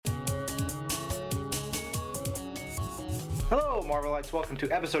Hello, Marvelites. Welcome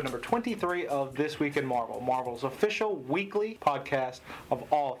to episode number 23 of This Week in Marvel, Marvel's official weekly podcast of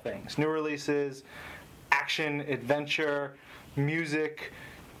all things. New releases, action, adventure, music,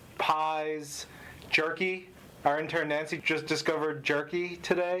 pies, jerky. Our intern Nancy just discovered jerky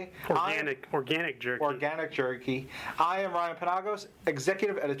today. Organic jerky. Organic jerky. I am Ryan Panagos,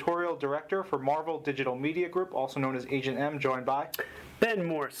 Executive Editorial Director for Marvel Digital Media Group, also known as Agent M, joined by Ben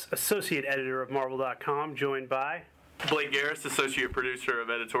Morse, Associate Editor of Marvel.com, joined by Blake Garris, Associate Producer of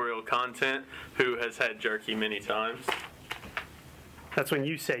Editorial Content, who has had jerky many times. That's when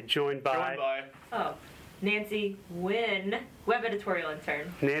you say joined by. Oh, Nancy Wynn, Web Editorial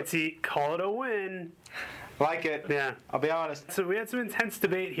Intern. Nancy, call it a win. Like it. Yeah. I'll be honest. So we had some intense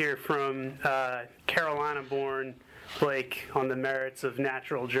debate here from Carolina-born Blake on the merits of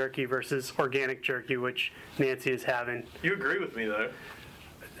natural jerky versus organic jerky, which Nancy is having. You agree with me, though?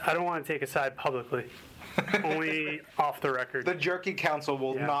 I don't want to take a side publicly. Only off the record. The Jerky Council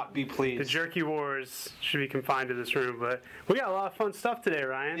will not be pleased. The jerky wars should be confined to this room, but we got a lot of fun stuff today,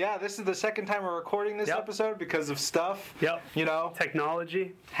 Ryan. Yeah, this is the second time we're recording this episode because of stuff. Yep. You know,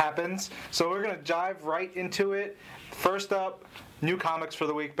 technology happens. So we're going to dive right into it. First up, new comics for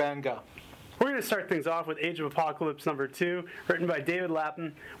the week. Ben, go. We're going to start things off with Age of Apocalypse #2, written by David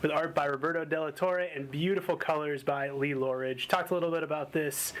Lapham, with art by Roberto Della Torre and beautiful colors by Lee Loridge. Talked a little bit about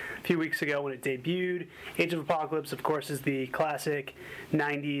this a few weeks ago when it debuted. Age of Apocalypse, of course, is the classic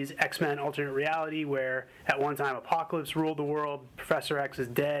 90s X-Men alternate reality where at one time Apocalypse ruled the world, Professor X is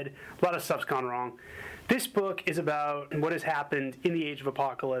dead, a lot of stuff's gone wrong. This book is about what has happened in the Age of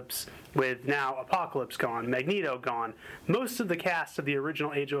Apocalypse with now Apocalypse gone, Magneto gone. Most of the cast of the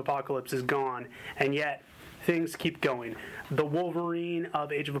original Age of Apocalypse is gone, and yet things keep going. The Wolverine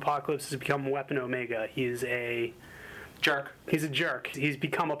of Age of Apocalypse has become Weapon Omega. He is a jerk. He's a jerk. He's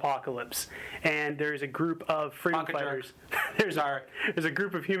become Apocalypse. And there's a group of freedom fighters. There's a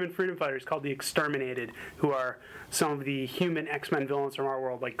group of human freedom fighters called the Exterminated, who are some of the human X-Men villains from our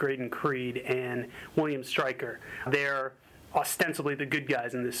world, like Graydon Creed and William Stryker. They're ostensibly the good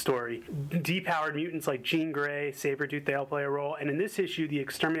guys in this story. Depowered mutants like Jean Grey, Sabretooth, they all play a role. And in this issue, the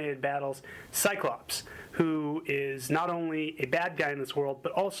Exterminated battles Cyclops, who is not only a bad guy in this world,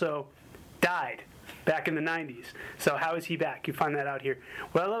 but also died back in the 90s. So how is he back? You find that out here.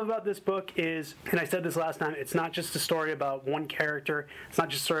 What I love about this book is, and I said this last time, it's not just a story about one character. It's not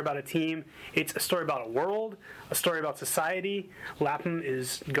just a story about a team. It's a story about a world, a story about society. Lapham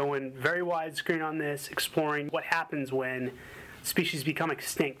is going very widescreen on this, exploring what happens when species become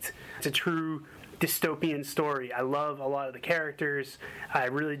extinct. It's a true dystopian story. I love a lot of the characters. I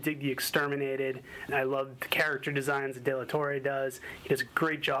really dig the Exterminated. I love the character designs that De La Torre does. He does a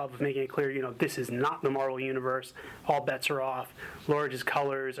great job of making it clear, this is not the Marvel Universe. All bets are off. Loridge's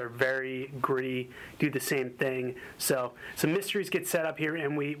colors are very gritty, do the same thing. So some mysteries get set up here,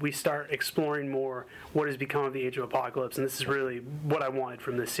 and we start exploring more what has become of the Age of Apocalypse, and this is really what I wanted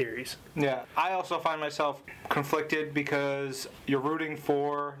from this series. Yeah, I also find myself conflicted because you're rooting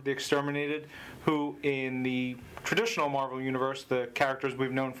for the Exterminated, who in the traditional Marvel Universe, the characters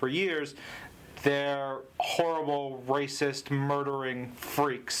we've known for years, they're horrible, racist, murdering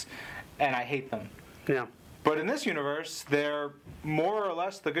freaks, and I hate them. Yeah. But in this universe, they're more or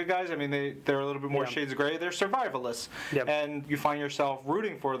less the good guys. I mean, they're a little bit more shades of gray. They're survivalists. Yep. And you find yourself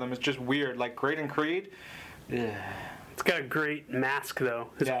rooting for them. It's just weird. Like Graydon Creed. Yeah. It's got a great mask, though.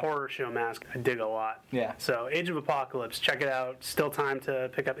 His horror show mask, I dig a lot. Yeah. So, Age of Apocalypse, check it out. Still time to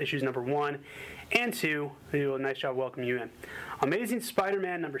pick up issues #1 and 2. They do a nice job welcoming you in. Amazing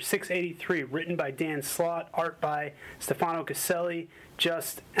Spider-Man #683, written by Dan Slott, art by Stefano Caselli.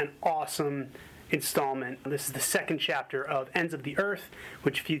 Just an awesome installment. This is the second chapter of Ends of the Earth,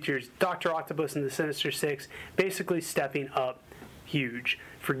 which features Dr. Octopus and the Sinister Six basically stepping up huge.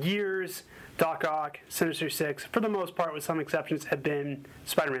 For years, Doc Ock, Sinister Six, for the most part, with some exceptions, have been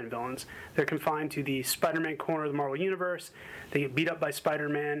Spider-Man villains. They're confined to the Spider-Man corner of the Marvel Universe. They get beat up by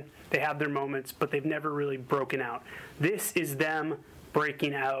Spider-Man. They have their moments, but they've never really broken out. This is them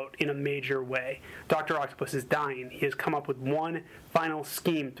breaking out in a major way. Dr. Octopus is dying. He has come up with one final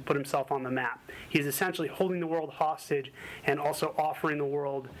scheme to put himself on the map. He is essentially holding the world hostage and also offering the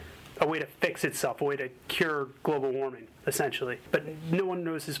world a way to fix itself, a way to cure global warming, essentially. But no one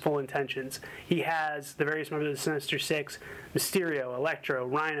knows his full intentions. He has the various members of the Sinister Six, Mysterio, Electro,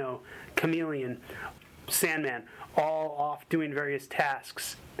 Rhino, Chameleon, Sandman, all off doing various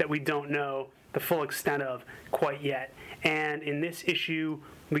tasks that we don't know the full extent of quite yet. And in this issue,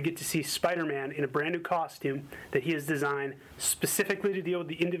 we get to see Spider-Man in a brand new costume that he has designed specifically to deal with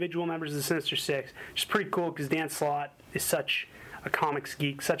the individual members of the Sinister Six, which is pretty cool because Dan Slott is such a comics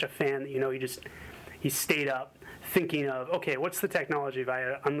geek, such a fan that, he stayed up thinking of, okay, what's the technology if I had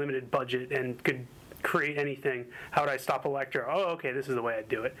an unlimited budget and could create anything? How would I stop Elektra? Oh, okay, this is the way I'd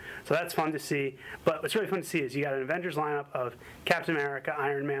do it. So that's fun to see. But what's really fun to see is you got an Avengers lineup of Captain America,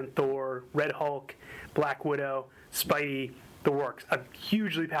 Iron Man, Thor, Red Hulk, Black Widow, Spidey, the works. A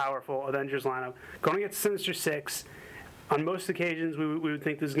hugely powerful Avengers lineup going against Sinister Six. On most occasions, we would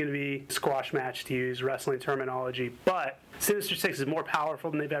think this is going to be a squash match, to use wrestling terminology, but Sinister Six is more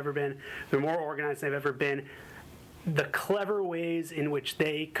powerful than they've ever been. They're more organized than they've ever been. The clever ways in which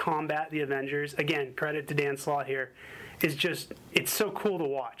they combat the Avengers, again, credit to Dan Slott here, is just, it's so cool to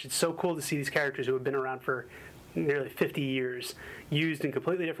watch. It's so cool to see these characters who have been around for nearly 50 years used in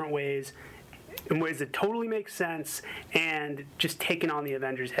completely different ways, in ways that totally make sense, and just taking on the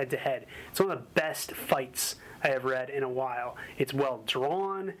Avengers head to head. It's one of the best fights I have read in a while. It's well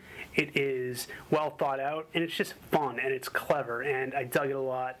drawn, it is well thought out, and it's just fun, and it's clever, and I dug it a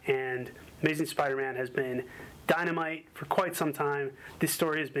lot. And Amazing Spider-Man has been dynamite for quite some time. This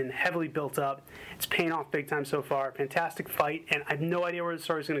story has been heavily built up. It's paying off big time so far. Fantastic fight, and I have no idea where the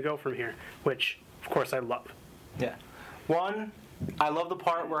story is going to go from here, which, of course, I love. Yeah. One, I love the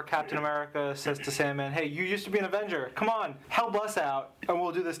part where Captain America says to Sandman, hey, you used to be an Avenger. Come on, help us out, and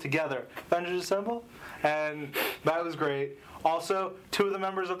we'll do this together. Avengers Assemble? And that was great. Also, two of the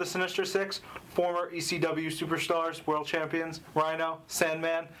members of the Sinister Six, former ECW superstars, world champions, Rhino,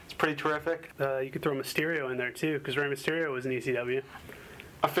 Sandman. It's pretty terrific. You could throw Mysterio in there, too, because Rey Mysterio was in ECW.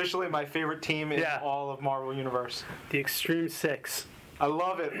 Officially my favorite team in all of Marvel Universe. The Extreme Six. I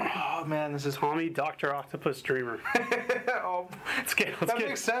love it. Oh, man, this is... Tommy, Dr. Octopus, Dreamer. Oh, that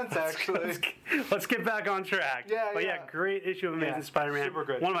makes sense, actually. Let's get back on track. But yeah, great issue of Amazing Spider-Man. Super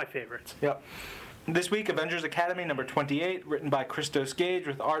good. One of my favorites. Yep. This week, Avengers Academy number 28, written by Christos Gage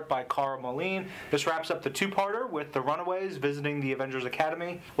with art by Cara Moline. This wraps up the two-parter with the Runaways visiting the Avengers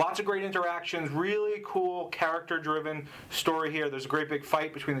Academy. Lots of great interactions, really cool character-driven story here. There's a great big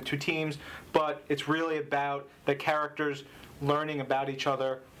fight between the two teams, but it's really about the characters learning about each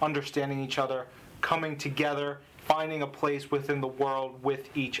other, understanding each other, coming together, finding a place within the world with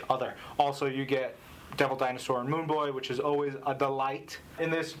each other. Also, you get Devil Dinosaur and Moon Boy, which is always a delight. In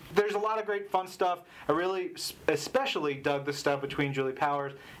this, there's a lot of great fun stuff. I really especially dug the stuff between Julie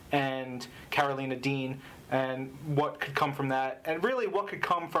Powers and Carolina Dean, and what could come from that, and really what could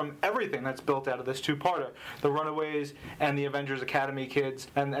come from everything that's built out of this two-parter. The Runaways and the Avengers Academy kids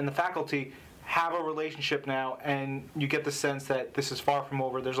and the faculty have a relationship now, and you get the sense that this is far from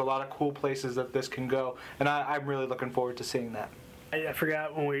over. There's a lot of cool places that this can go, and I'm really looking forward to seeing that. I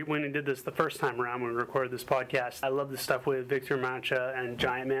forgot when we did this the first time around when we recorded this podcast. I love the stuff with Victor Mancha and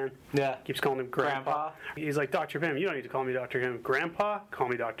Giant Man. Yeah. Keeps calling him Grandpa. He's like, Dr. Pym, you don't need to call me Dr. Pym. Grandpa? Call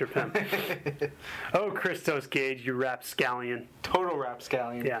me Dr. Pym. Oh, Christos Gage, you rapscallion. Total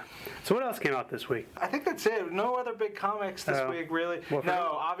rapscallion. Yeah. So what else came out this week? I think that's it. No other big comics this week, really.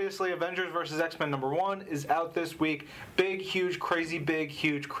 No, obviously Avengers vs. X-Men number 1 is out this week. Big, huge, crazy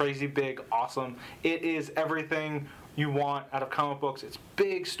big, awesome. It is everything you want out of comic books. It's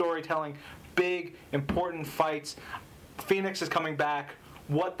big storytelling, big, important fights. Phoenix is coming back.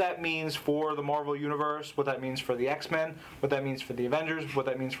 What that means for the Marvel Universe, what that means for the X-Men, what that means for the Avengers, what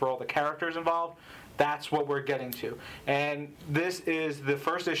that means for all the characters involved, that's what we're getting to. And this is the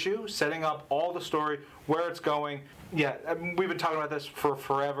first issue, setting up all the story, where it's going. Yeah, we've been talking about this for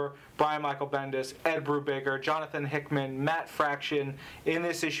forever. Brian Michael Bendis, Ed Brubaker, Jonathan Hickman, Matt Fraction. In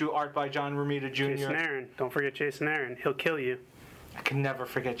this issue, art by John Romita Jr. Jason Aaron. Don't forget Jason Aaron. He'll kill you. I can never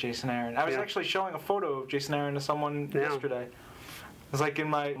forget Jason Aaron. I was actually showing a photo of Jason Aaron to someone yesterday. It was like in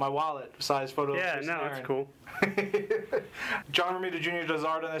my wallet size photo of Jason Aaron. That's cool. John Romita Jr. does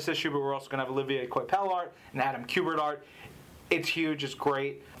art on this issue, but we're also going to have Olivier Coipel art and Adam Kubert art. It's huge. It's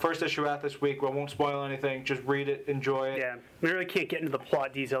great. First issue out this week. We won't spoil anything. Just read it. Enjoy it. Yeah. We really can't get into the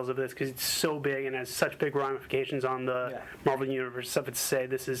plot details of this because it's so big and has such big ramifications on the Marvel Universe. Suffice to say,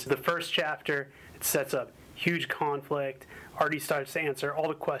 this is the first chapter. It sets up huge conflict. Already starts to answer all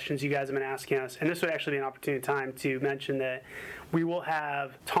the questions you guys have been asking us. And this would actually be an opportune time to mention that we will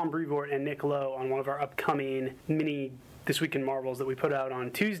have Tom Brevoort and Nick Lowe on one of our upcoming mini This Week in Marvels that we put out on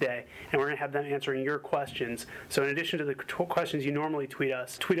Tuesday, and we're going to have them answering your questions. So in addition to the questions you normally tweet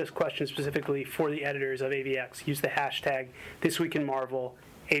us questions specifically for the editors of AVX. Use the hashtag This Week in Marvel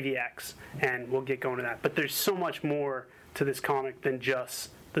AVX, and we'll get going to that. But there's so much more to this comic than just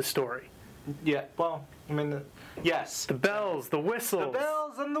the story. Yeah, well, I mean, yes. The bells, the whistles. The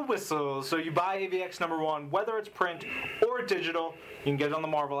bells and the whistles. So you buy AVX number 1, whether it's print or digital, you can get it on the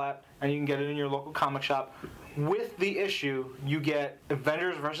Marvel app, and you can get it in your local comic shop. With the issue, you get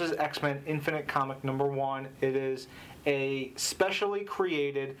Avengers vs. X-Men Infinite Comic number 1. It is a specially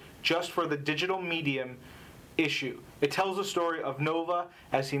created, just for the digital medium, issue. It tells the story of Nova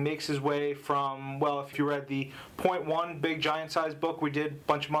as he makes his way from, well, if you read the Point One big giant size book we did a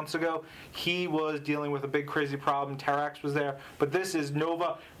bunch of months ago, he was dealing with a big crazy problem. Terrax was there. But this is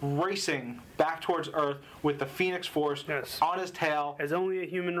Nova racing back towards Earth with the Phoenix Force on his tail. As only a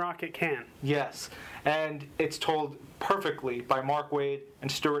human rocket can. Yes. And it's told perfectly by Mark Waid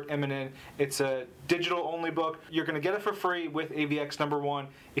and Stuart Immonen. It's a digital-only book. You're going to get it for free with AVX number 1.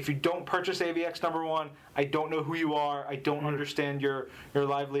 If you don't purchase AVX number 1, I don't know who you are. I don't understand your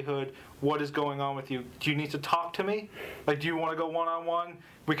livelihood. What is going on with you? Do you need to talk to me? Like, do you want to go one-on-one?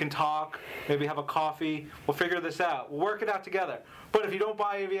 We can talk, maybe have a coffee. We'll figure this out. We'll work it out together. But if you don't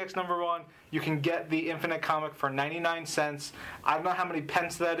buy AVX number 1, you can get the Infinite comic for 99 cents. I don't know how many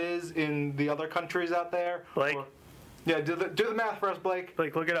pence that is in the other countries out there. Blake? Yeah, do the math for us, Blake.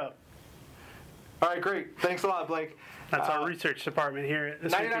 Blake, look it up. All right, great. Thanks a lot, Blake. That's our research department here at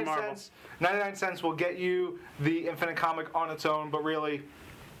This Week in Marvel. 99 cents will get you the Infinite comic on its own, but really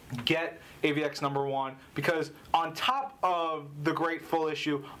get AVX number 1, because on top of the great full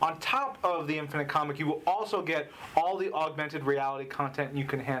issue, on top of the Infinite comic, you will also get all the augmented reality content you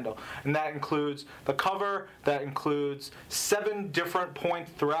can handle. And that includes the cover, that includes 7 different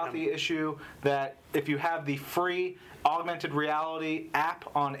points throughout the issue, that if you have the free augmented reality app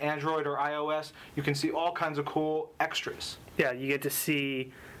on Android or iOS, you can see all kinds of cool extras. Yeah, you get to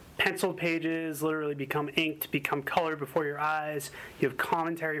see penciled pages literally become inked, become colored before your eyes. You have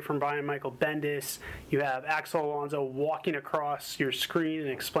commentary from Brian Michael Bendis. You have Axel Alonso walking across your screen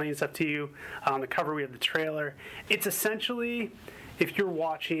and explaining stuff to you. On the cover, we have the trailer. It's essentially, if you're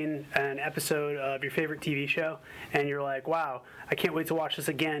watching an episode of your favorite TV show and you're like, wow, I can't wait to watch this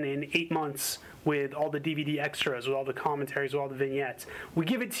again in 8 months with all the DVD extras, with all the commentaries, with all the vignettes. We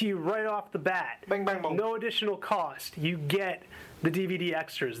give it to you right off the bat. Bang, bang, boom. No additional cost. You get the DVD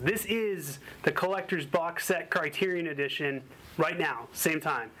extras. This is the collector's box set Criterion edition right now, same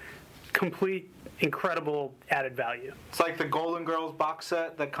time. Complete, incredible added value. It's like the Golden Girls box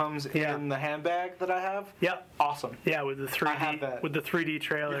set that comes in the handbag that I have. Yep. Awesome. Yeah, with the 3D, I have that. with the 3D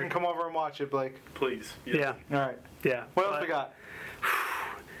trailer. You can come over and watch it, Blake. Please. Yeah. All right. Yeah. What else we got?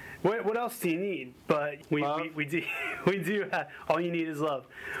 What else do you need? But we do have, all you need is love.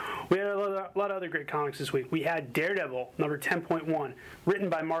 We had a lot of other great comics this week. We had Daredevil, number 10.1, written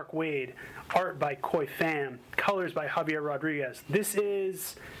by Mark Waid, art by Koi Pham, colors by Javier Rodriguez. This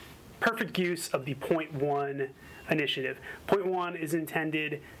is perfect use of the Point One initiative. Point One is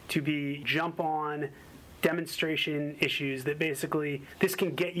intended to be jump-on demonstration issues that basically, this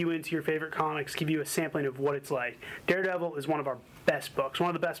can get you into your favorite comics, give you a sampling of what it's like. Daredevil is one of our best books, one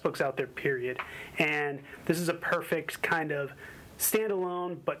of the best books out there, period. And this is a perfect kind of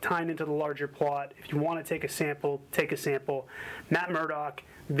standalone, but tying into the larger plot. If you want to take a sample, take a sample. Matt Murdock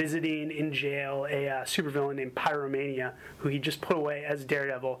visiting in jail a supervillain named Pyromania, who he just put away as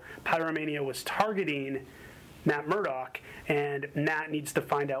Daredevil. Pyromania was targeting Matt Murdock, and Matt needs to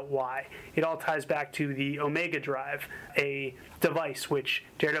find out why. It all ties back to the Omega Drive, a device which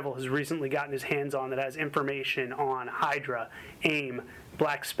Daredevil has recently gotten his hands on that has information on Hydra, AIM,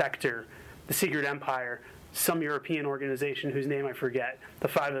 Black Spectre, the Secret Empire, some European organization whose name I forget, the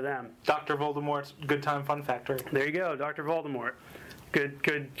 5 of them. Dr. Voldemort's Good Time Fun Factory. There you go, Dr. Voldemort. Good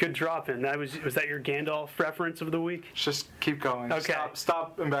drop in. Was that your Gandalf reference of the week? Just keep going. Okay.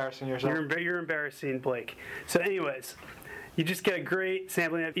 Stop embarrassing yourself. You're embarrassing, Blake. So anyways, you just get a great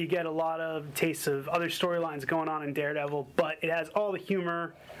sampling. You get a lot of tastes of other storylines going on in Daredevil, but it has all the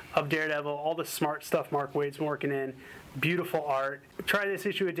humor of Daredevil, all the smart stuff Mark Waid's working in, beautiful art. Try this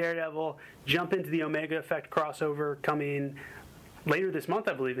issue of Daredevil, jump into the Omega Effect crossover coming later this month,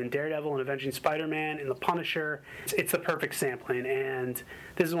 I believe, in Daredevil and Avenging Spider-Man and The Punisher. It's the perfect sampling, and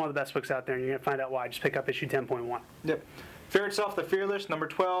this is one of the best books out there, and you're going to find out why. Just pick up issue 10.1. Yep. Fear Itself, The Fearless, number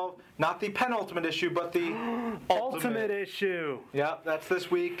 12. Not the penultimate issue, but the ultimate issue. Yep, that's this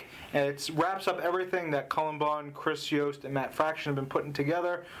week. And it wraps up everything that Cullen Bunn, Chris Yost, and Matt Fraction have been putting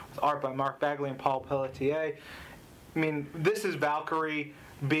together, with art by Mark Bagley and Paul Pelletier. I mean, this is Valkyrie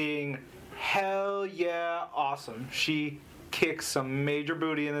being hell yeah awesome. She kicks some major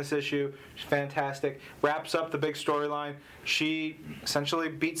booty in this issue. She's fantastic. Wraps up the big storyline. She essentially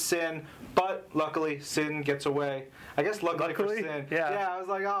beats Sin, but luckily Sin gets away. I guess luckily for Sin. Yeah, I was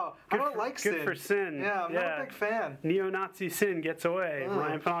like, oh, I don't like Sin. Good for Sin. Yeah, I'm not a big fan. Neo-Nazi Sin gets away.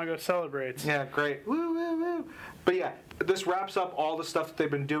 Ryan Panago celebrates. Yeah, great. Woo, woo, woo. But yeah, this wraps up all the stuff that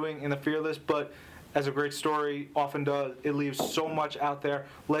they've been doing in The Fearless, but as a great story often does, it leaves so much out there,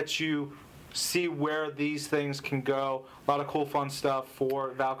 lets you see where these things can go. A lot of cool, fun stuff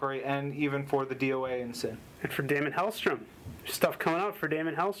for Valkyrie and even for the DOA and Sin. And for Damon Hellstrom. Stuff coming up for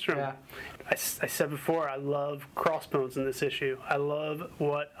Damon Hellstrom. Yeah. I said before, I love Crossbones in this issue. I love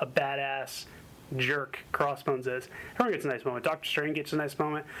what a badass jerk Crossbones is. Everyone gets a nice moment. Doctor Strange gets a nice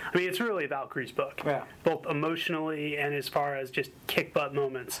moment. I mean, it's really Valkyrie's book. Yeah. Both emotionally and as far as just kick butt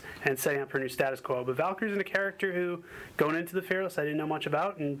moments and setting up her new status quo. But Valkyrie's a character who, going into the Fearless, I didn't know much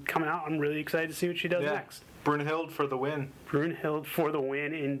about, and coming out, I'm really excited to see what she does next. Brunhild for the win. Brunhild for the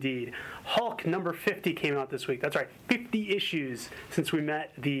win, indeed. Hulk number 50 came out this week. That's right, 50 issues since we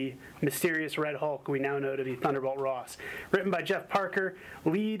met the mysterious Red Hulk we now know to be Thunderbolt Ross. Written by Jeff Parker,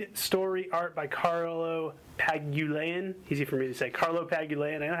 lead story art by Carlo Pagulayan. Easy for me to say. Carlo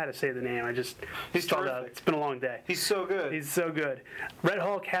Pagulayan. I know how to say the name. He's terrific. It's been a long day. He's so good. He's so good. Red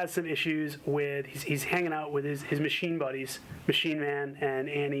Hulk has some issues with, he's hanging out with his machine buddies, Machine Man and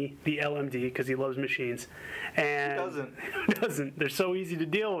Annie, the LMD, because he loves machines. And Who doesn't. They're so easy to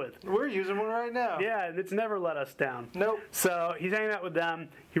deal with. We're using one right now. Yeah, and it's never let us down. Nope. So he's hanging out with them.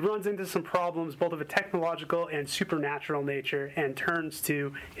 He runs into some problems, both of a technological and supernatural nature, and turns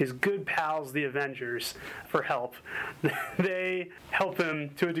to his good pals, the Avengers, for help. They help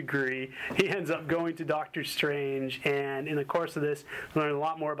him to a degree. He ends up going to Doctor Strange, and in the course of this, we learn a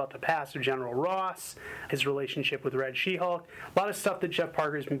lot more about the past of General Ross, his relationship with Red She-Hulk, a lot of stuff that Jeff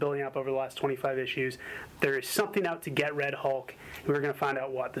Parker's been building up over the last 25 issues. There is something out to get Red Hulk, and we're going to find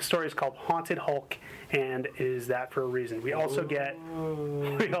out what. The story is called Haunted Hulk, and it is that for a reason. We also get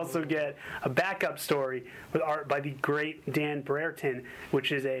a backup story with art by the great Dan Brereton,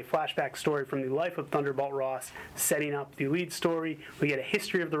 which is a flashback story from the life of Thunderbolt Ross, setting up the lead story. We get a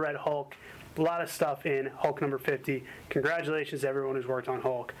history of the Red Hulk. A lot of stuff in Hulk number 50. Congratulations to everyone who's worked on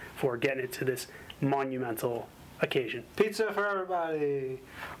Hulk for getting it to this monumental occasion. Pizza for everybody.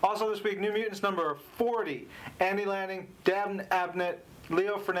 Also this week, New Mutants number 40. Andy Lanning, Dabney Abnett,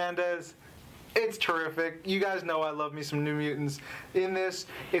 Leo Fernandez. It's terrific. You guys know I love me some New Mutants. In this,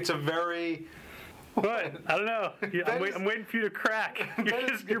 it's a very... What? I don't know. I'm waiting for you to crack.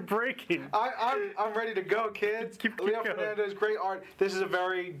 You're breaking. I'm ready to go, kids. Keep Leo going. Fernandez, great art. This is a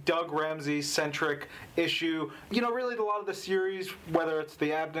very Doug Ramsey-centric issue. You know, really a lot of the series, whether it's the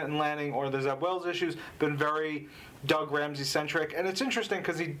Abnett and Lanning or the Zeb Wells issues, been very Doug Ramsey-centric. And it's interesting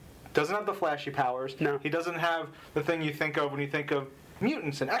because he doesn't have the flashy powers. No. He doesn't have the thing you think of when you think of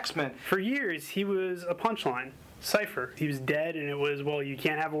mutants and X-Men. For years, he was a punchline. Cypher. He was dead, and it was, well, you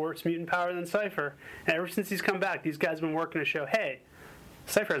can't have a worse mutant power than Cypher. And ever since he's come back, these guys have been working to show, hey,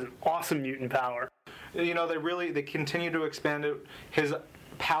 Cypher has an awesome mutant power. You know, they continue to expand his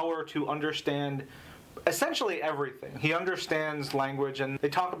power to understand essentially everything. He understands language, and they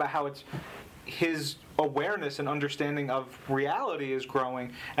talk about how it's his awareness and understanding of reality is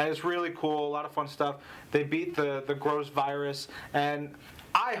growing, and it's really cool. A lot of fun stuff. They beat the gross virus, and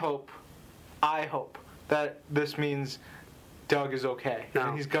I hope that this means Doug is okay,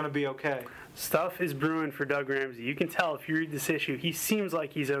 and he's gonna be okay. Stuff is brewing for Doug Ramsey. You can tell if you read this issue, he seems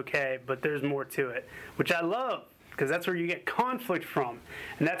like he's okay, but there's more to it, which I love, because that's where you get conflict from,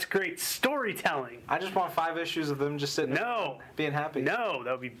 and that's great storytelling. I just want 5 issues of them just sitting there being happy. No,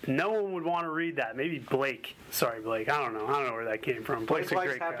 no one would want to read that. Maybe Blake. Sorry, Blake. I don't know where that came from. Blake's a likes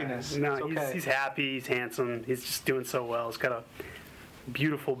great happiness. guy. No, It's okay. he's happy. He's handsome. He's just doing so well. He's got a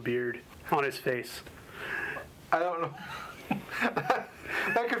beautiful beard on his face. I don't know.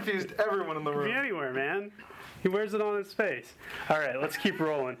 That confused everyone in the Could be room. anywhere, man. He wears it on his face. All right, let's keep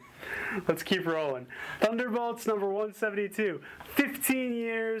rolling. Thunderbolts number 172. 15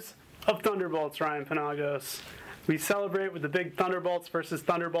 years of Thunderbolts, Ryan Penagos. We celebrate with the big Thunderbolts versus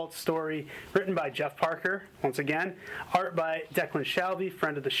Thunderbolts story, written by Jeff Parker, once again, art by Declan Shalvey,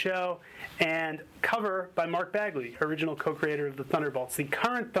 friend of the show, and cover by Mark Bagley, original co-creator of the Thunderbolts. The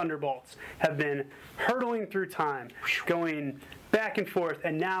current Thunderbolts have been hurtling through time, going back and forth,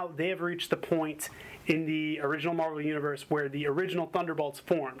 and now they have reached the point in the original Marvel Universe where the original Thunderbolts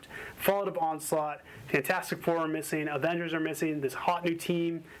formed. Followed up Onslaught, Fantastic Four are missing, Avengers are missing, this hot new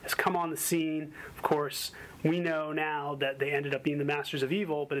team has come on the scene. Of course, we know now that they ended up being the Masters of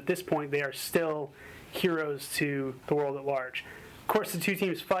Evil, but at this point they are still heroes to the world at large. Of course, the two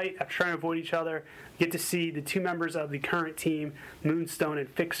teams fight after trying to avoid each other. You get to see the two members of the current team, Moonstone and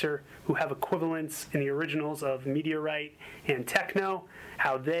Fixer, who have equivalents in the originals of Meteorite and Techno,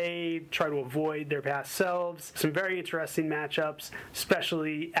 how they try to avoid their past selves. Some very interesting matchups,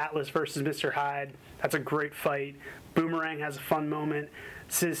 especially Atlas versus Mr. Hyde. That's a great fight. Boomerang has a fun moment.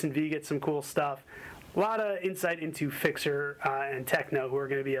 Citizen V gets some cool stuff. A lot of insight into Fixer and Techno, who are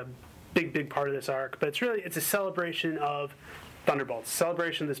going to be a big part of this arc. But it's a celebration of Thunderbolts,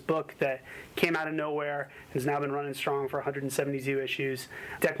 celebration of this book that came out of nowhere and has now been running strong for 172 issues.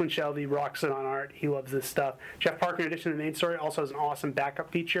 Declan Shelby rocks it on art. He loves this stuff. Jeff Parker, in addition to the main story, also has an awesome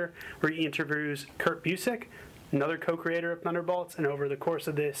backup feature where he interviews Kurt Busiek, another co-creator of Thunderbolts, and over the course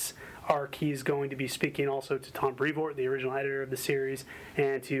of this arc, he's going to be speaking also to Tom Brevoort, the original editor of the series,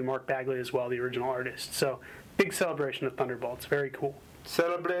 and to Mark Bagley as well, the original artist. So, big celebration of Thunderbolts. Very cool.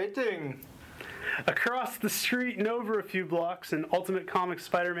 Celebrating. Across the street and over a few blocks in Ultimate Comics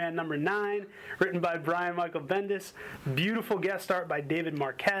Spider-Man number 9, written by Brian Michael Bendis. Beautiful guest art by David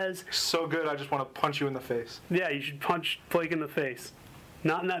Marquez. So good, I just want to punch you in the face. Yeah, you should punch Blake in the face.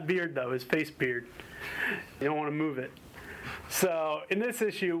 Not in that beard, though, his face beard. You don't want to move it. So, in this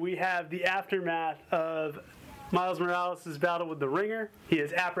issue, we have the aftermath of Miles Morales' battle with the Ringer. He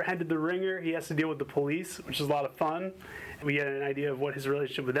has apprehended the Ringer. He has to deal with the police, which is a lot of fun. We get an idea of what his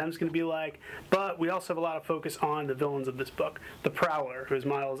relationship with them is going to be like. But we also have a lot of focus on the villains of this book. The Prowler, who is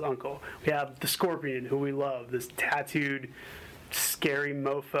Miles' uncle. We have the Scorpion, who we love. This tattooed, scary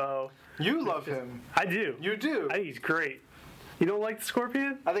mofo. You love him. I do. You do. I think he's great. You don't like the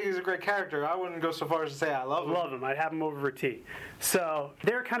Scorpion? I think he's a great character. I wouldn't go so far as to say I love him. Love him. I'd have him over for tea. So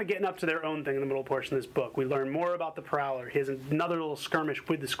they're kind of getting up to their own thing in the middle portion of this book. We learn more about the Prowler. He has another little skirmish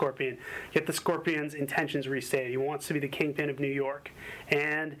with the Scorpion. Get the Scorpion's intentions restated. He wants to be the kingpin of New York.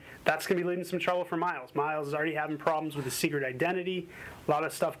 And that's going to be leading to some trouble for Miles. Miles is already having problems with his secret identity. A lot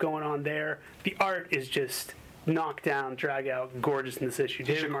of stuff going on there. The art is just knock down, drag out, gorgeous in this issue.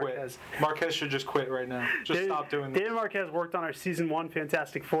 He should quit. Marquez should just quit right now. Stop doing this. David Marquez worked on our season 1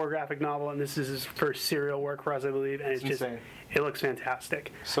 Fantastic Four graphic novel, and this is his first serial work for us, I believe. And it's just insane. It looks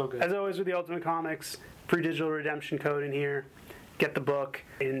fantastic. So good. As always with the Ultimate Comics, free digital redemption code in here. Get the book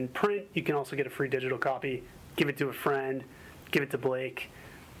in print. You can also get a free digital copy. Give it to a friend. Give it to Blake.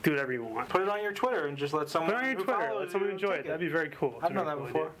 Do whatever you want. Put it on your Twitter and just let someone. Put it on your Twitter. Let someone enjoy it. That'd be very cool. I've done that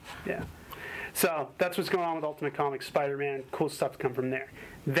before. Yeah. So that's what's going on with Ultimate Comics Spider-Man. Cool stuff to come from there.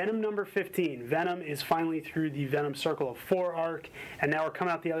 Venom number 15. Venom is finally through the Venom Circle of 4 arc, and now we're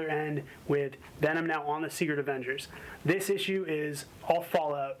coming out the other end with Venom now on the Secret Avengers. This issue is all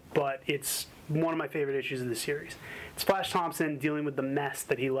Fallout, but it's one of my favorite issues of the series. It's Flash Thompson dealing with the mess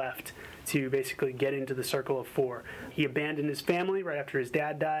that he left to basically get into the Circle of 4. He abandoned his family right after his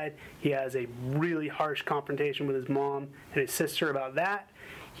dad died. He has a really harsh confrontation with his mom and his sister about that.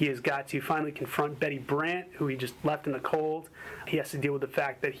 He has got to finally confront Betty Brant, who he just left in the cold. He has to deal with the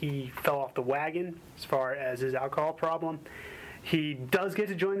fact that he fell off the wagon as far as his alcohol problem. He does get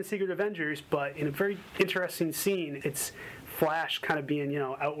to join the Secret Avengers, but in a very interesting scene, it's Flash kind of being,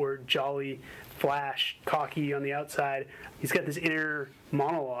 outward, jolly, Flash, cocky on the outside. He's got this inner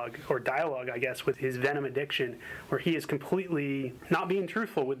monologue, or dialogue, I guess, with his Venom addiction, where he is completely not being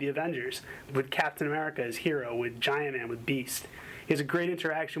truthful with the Avengers, with Captain America as hero, with Giant Man, with Beast. He has a great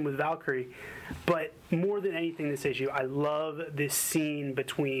interaction with Valkyrie, but more than anything this issue, I love this scene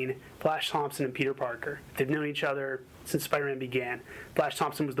between Flash Thompson and Peter Parker. They've known each other since Spider-Man began. Flash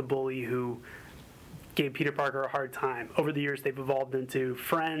Thompson was the bully who gave Peter Parker a hard time. Over the years, they've evolved into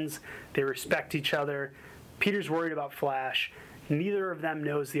friends. They respect each other. Peter's worried about Flash. Neither of them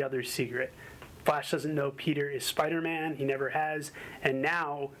knows the other's secret. Flash doesn't know Peter is Spider-Man. He never has. And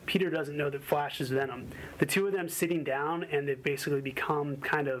now Peter doesn't know that Flash is Venom. The two of them sitting down, and they've basically become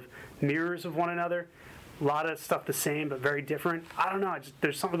kind of mirrors of one another. A lot of stuff the same, but very different. I don't know.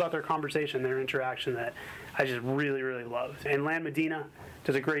 There's something about their conversation, their interaction that I just really, really love. And Lan Medina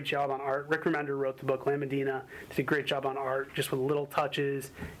does a great job on art. Rick Remender wrote the book. Lan Medina did a great job on art, just with little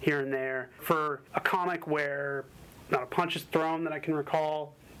touches here and there. For a comic where not a punch is thrown that I can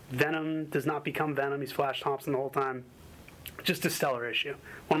recall, Venom does not become Venom. He's Flash Thompson the whole time. Just a stellar issue.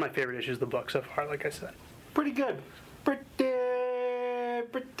 One of my favorite issues of the book so far, like I said. Pretty good. Pretty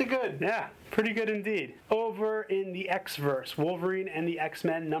good. Yeah, pretty good indeed. Over in the X-Verse, Wolverine and the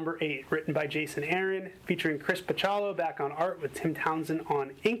X-Men number 8, written by Jason Aaron, featuring Chris Pachalo back on art with Tim Townsend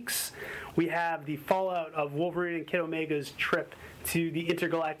on inks. We have the fallout of Wolverine and Kid Omega's trip to the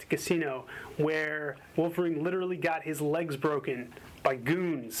Intergalactic Casino, where Wolverine literally got his legs broken by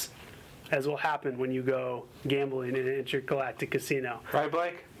goons, as will happen when you go gambling in an intergalactic casino. Right,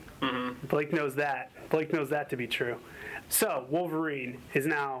 Blake? Mm-hmm. Blake knows that. Blake knows that to be true. So, Wolverine is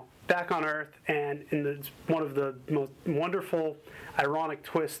now back on Earth, and in one of the most wonderful, ironic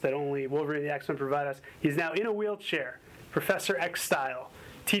twists that only Wolverine and the X-Men provide us, he's now in a wheelchair, Professor X style,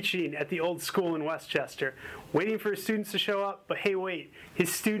 teaching at the old school in Westchester, waiting for his students to show up, but hey, wait,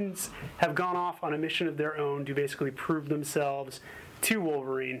 his students have gone off on a mission of their own to basically prove themselves to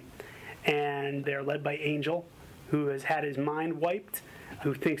Wolverine, and they're led by Angel, who has had his mind wiped,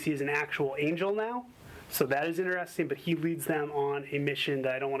 who thinks he's an actual angel now. So that is interesting, but he leads them on a mission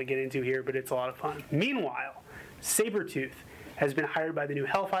that I don't want to get into here, but it's a lot of fun. Meanwhile, Sabretooth has been hired by the new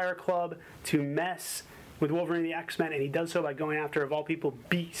Hellfire Club to mess with Wolverine and the X-Men, and he does so by going after, of all people,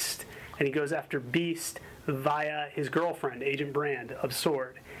 Beast. And he goes after Beast via his girlfriend, Agent Brand of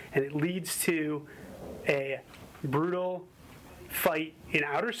S.W.O.R.D. And it leads to a brutal fight in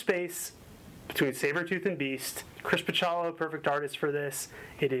outer space between Sabretooth and Beast. Chris Pachalo, perfect artist for this.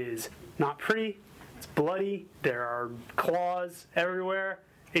 It is not pretty. It's bloody. There are claws everywhere.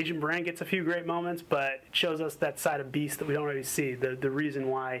 Agent Brand gets a few great moments, but it shows us that side of Beast that we don't always see, the reason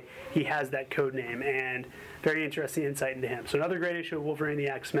why he has that code name, and very interesting insight into him. So another great issue of Wolverine and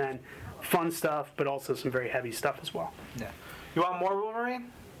the X-Men. Fun stuff, but also some very heavy stuff as well. Yeah. You want more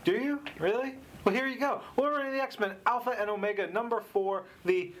Wolverine? Do you? Really? Well, here you go. Wolverine and the X-Men, Alpha and Omega, number 4,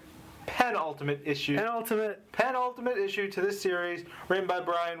 the penultimate issue to this series, written by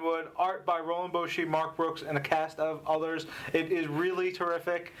Brian Wood, art by Roland Boschi, Mark Brooks, and a cast of others. It is really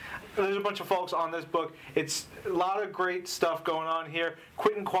terrific. There's a bunch of folks on this book. It's a lot of great stuff going on here.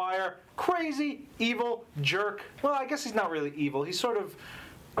 Quentin Quire, crazy, evil, jerk. Well, I guess he's not really evil. He's sort of...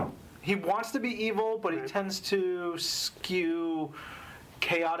 He wants to be evil, but he tends to skew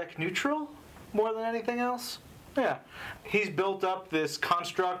chaotic neutral more than anything else. Yeah. He's built up this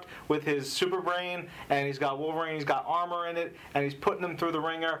construct with his super brain, and he's got Wolverine, he's got armor in it, and he's putting them through the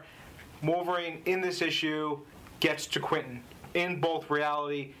ringer. Wolverine, in this issue, gets to Quentin in both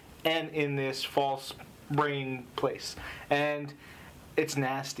reality and in this false brain place. And it's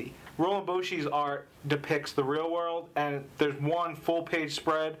nasty. Roland Boschi's art depicts the real world, and there's one full-page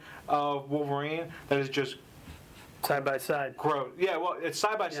spread of Wolverine that is just side by side. Gross. Yeah, well, it's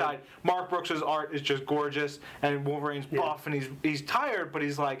side by side. Mark Brooks's art is just gorgeous, and Wolverine's buff, and he's tired, but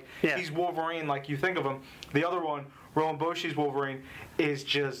he's like he's Wolverine like you think of him. The other one, Roland Boschi's Wolverine, is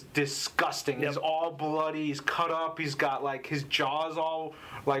just disgusting. He's all bloody. He's cut up. He's got like his jaws all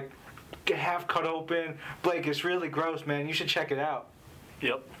like half cut open. Blake, it's really gross, man. You should check it out.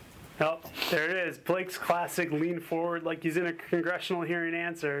 Yep. Oh, there it is. Blake's classic lean forward like he's in a congressional hearing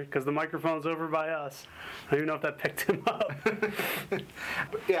answer because the microphone's over by us. I don't even know if that picked him up.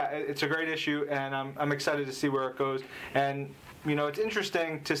 Yeah, it's a great issue, and I'm excited to see where it goes. And, you know, it's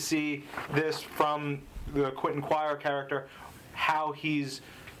interesting to see this from the Quentin Quire character, how he's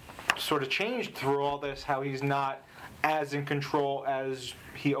sort of changed through all this, how he's not as in control as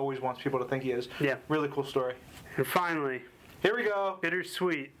he always wants people to think he is. Yeah. Really cool story. And finally, here we go.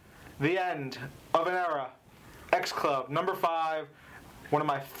 bittersweet. The end of an era. X Club, number 5, one of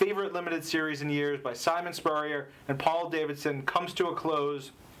my favorite limited series in years by Simon Spurrier and Paul Davidson, comes to a close.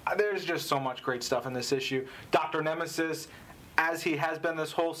 There's just so much great stuff in this issue. Dr. Nemesis, as he has been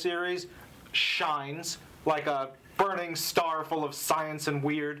this whole series, shines like a burning star full of science and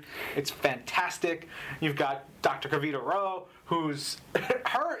weird. It's fantastic. You've got Dr. Kavita Rowe, who's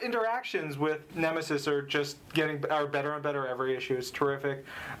her interactions with Nemesis are just are better and better every issue. It's terrific.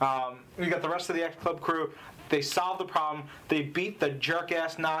 You got the rest of the X Club crew. They solve the problem. They beat the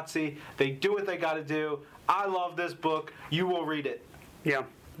jerk-ass Nazi. They do what they got to do. I love this book. You will read it. Yeah.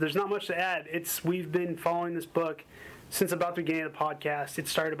 There's not much to add. We've been following this book since about the beginning of the podcast. It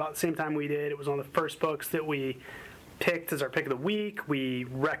started about the same time we did. It was one of the first books that we picked as our pick of the week. We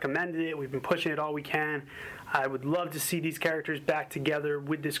recommended it. We've been pushing it all we can. I would love to see these characters back together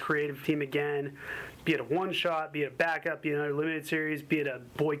with this creative team again, be it a one-shot, be it a backup, be it another limited series, be it a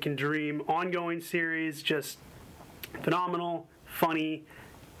Boy Can Dream ongoing series. Just phenomenal, funny,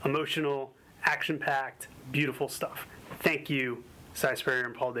 emotional, action-packed, beautiful stuff. Thank you, Cy Spurrier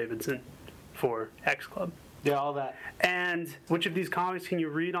and Paul Davidson, for X Club. Yeah, all that. And which of these comics can you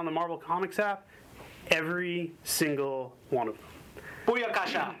read on the Marvel Comics app? Every single one of them.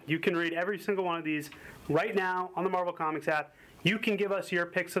 Booyakasha! You can read every single one of these right now on the Marvel Comics app. You can give us your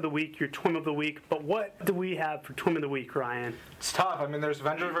picks of the week, your TWiM of the week, but what do we have for TWiM of the week, Ryan? It's tough. I mean, there's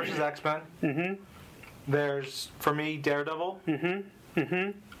Avengers versus X-Men. Mm-hmm. There's, for me, Daredevil. Mm-hmm.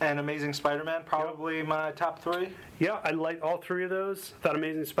 Mm-hmm. And Amazing Spider-Man, probably my top 3. Yeah, I like all 3 of those. Thought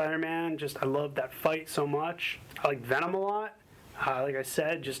Amazing Spider-Man, I love that fight so much. I like Venom a lot. Like I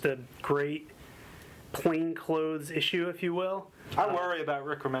said, just a great plain clothes issue, if you will. I worry about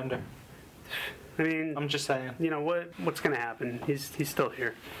Rick Remender. I mean, I'm just saying. You know what's going to happen? He's still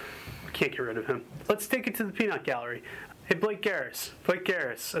here. Can't get rid of him. Let's take it to the peanut gallery. Hey, Blake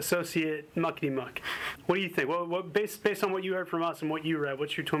Garris, associate Muckety Muck. What do you think? What based on what you heard from us and what you read,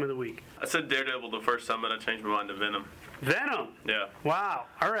 what's your TWiM of the week? I said Daredevil the first time, but I changed my mind to Venom. Venom? Yeah. Wow.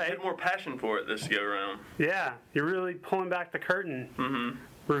 All I right. had more passion for it this go around. Yeah, you're really pulling back the curtain. Mm-hmm.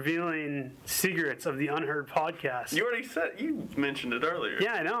 revealing secrets of the Unheard podcast. You mentioned it earlier.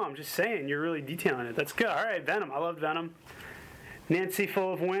 Yeah, I know. I'm just saying. You're really detailing it. That's good. All right, Venom. I loved Venom. Nancy,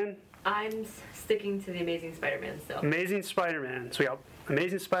 full of win. I'm sticking to the Amazing Spider-Man still. Amazing Spider-Man. So we got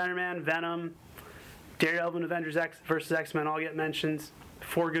Amazing Spider-Man, Venom, Daredevil and Avengers versus X-Men all get mentioned.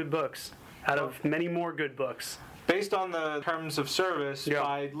 4 good books out of many more good books. Based on the terms of service,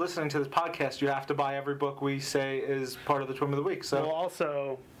 by listening to this podcast, you have to buy every book we say is part of the TWiM of the Week. So, well,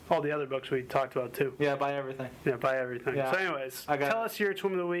 also all the other books we talked about too. Yeah, buy everything. Yeah, buy everything. Yeah. So anyways, tell us your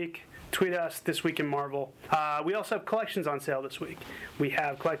TWiM of the Week. Tweet us This Week in Marvel. We also have collections on sale this week. We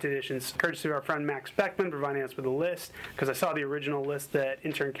have collected editions, courtesy of our friend Max Beckman, providing us with a list, because I saw the original list that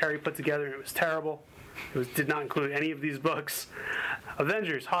intern Kerry put together, and it was terrible. Did not include any of these books.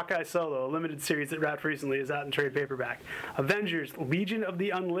 Avengers, Hawkeye Solo, a limited series that wrapped recently, is out in trade paperback. Avengers, Legion of the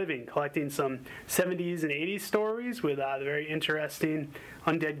Unliving, collecting some 70s and 80s stories with the very interesting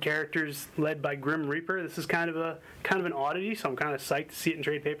undead characters led by Grim Reaper. This is kind of an oddity, so I'm kind of psyched to see it in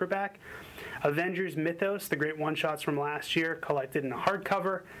trade paperback. Avengers Mythos, the great one-shots from last year, collected in a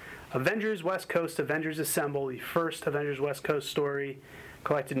hardcover. Avengers West Coast, Avengers Assemble, the first Avengers West Coast story,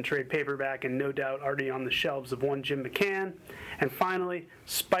 collected in trade paperback and no doubt already on the shelves of one Jim McCann. And finally,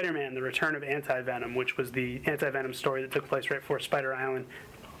 Spider-Man, The Return of Anti-Venom, which was the Anti-Venom story that took place right before Spider Island.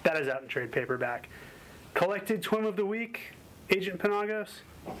 That is out in trade paperback. Collected TWiM of the Week, Agent Panagos.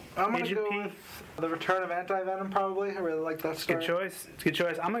 I'm going to go with The Return of Anti-Venom, probably. I really like that story. Good choice. It's a good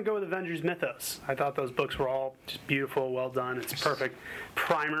choice. I'm going to go with Avengers Mythos. I thought those books were all just beautiful, well done. It's a perfect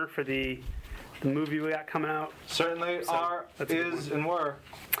primer for the movie we got coming out. Certainly are, is, and were.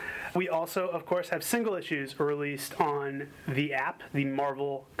 We also, of course, have single issues released on the app, the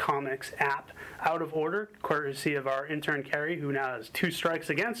Marvel Comics app, out of order, courtesy of our intern Carrie, who now has 2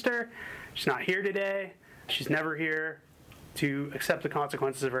 strikes against her. She's not here today. She's never here to accept the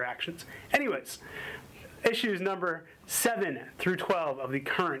consequences of her actions. Anyways, issues number 7 through 12 of the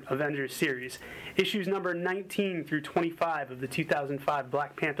current Avengers series. Issues number 19 through 25 of the 2005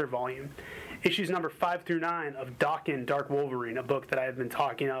 Black Panther volume. Issues number 5 through 9 of Daken Dark Wolverine, a book that I have been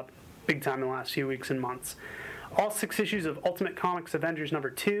talking up big time in the last few weeks and months. All 6 issues of Ultimate Comics Avengers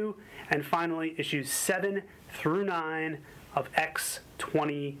number 2, and finally issues 7 through 9 of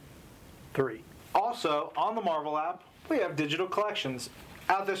X-23. Also, on the Marvel app, we have digital collections.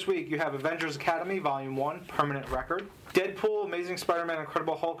 Out this week, you have Avengers Academy Volume 1, Permanent Record, Deadpool, Amazing Spider-Man,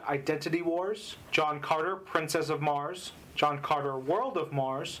 Incredible Hulk, Identity Wars, John Carter, Princess of Mars, John Carter, World of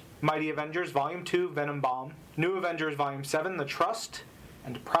Mars, Mighty Avengers Volume 2, Venom Bomb, New Avengers Volume 7, The Trust,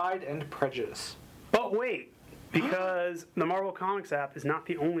 and Pride and Prejudice. But wait, because the Marvel Comics app is not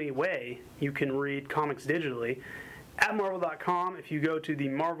the only way you can read comics digitally. At Marvel.com, if you go to the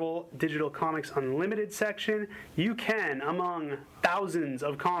Marvel Digital Comics Unlimited section, you can, among thousands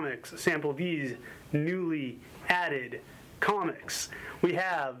of comics, sample these newly added comics. We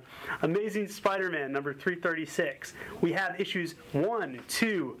have Amazing Spider-Man number 336. We have issues 1,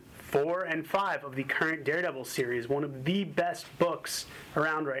 2, 4, and 5 of the current Daredevil series, one of the best books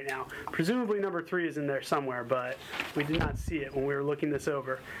around right now. Presumably number 3 is in there somewhere, but we did not see it when we were looking this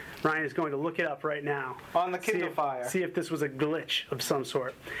over. Ryan is going to look it up right now. On the Kindle Fire. See if this was a glitch of some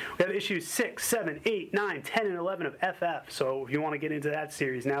sort. We have issues 6, 7, 8, 9, 10, and 11 of FF, so if you want to get into that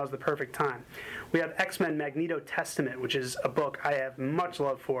series, now is the perfect time. We have X-Men Magneto Testament, which is a book I have much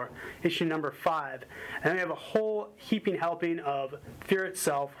love for, issue number 5. And we have a whole heaping helping of Fear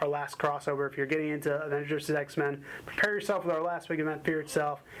Itself, our last crossover. If you're getting into Avengers vs. X-Men, prepare yourself with our last big event, Fear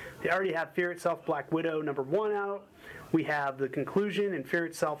Itself. We already have Fear Itself Black Widow number 1 out. We have the conclusion in Fear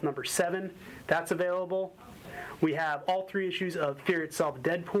Itself number 7. That's available. We have all 3 issues of Fear Itself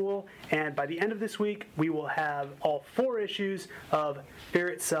Deadpool, and by the end of this week, we will have all 4 issues of Fear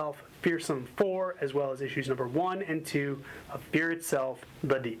Itself Fearsome 4, as well as issues number 1 and 2 of Fear Itself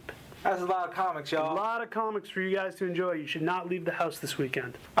The Deep. That's a lot of comics, y'all. A lot of comics for you guys to enjoy. You should not leave the house this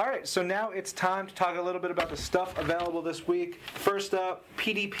weekend. All right, so now it's time to talk a little bit about the stuff available this week. First up,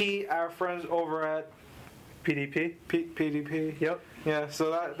 PDP, our friends over at PDP? PDP. Yep. Yeah,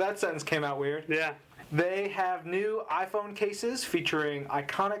 so that sentence came out weird. Yeah. They have new iPhone cases featuring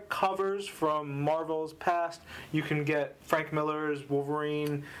iconic covers from Marvel's past. You can get Frank Miller's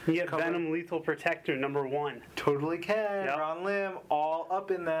Wolverine. You get Venom Lethal Protector number 1. Totally can. Yep. Ron Lim, all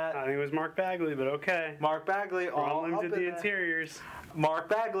up in that. I think it was Mark Bagley, but okay. Mark Bagley, all Ron Lim up did in the that. interiors. Mark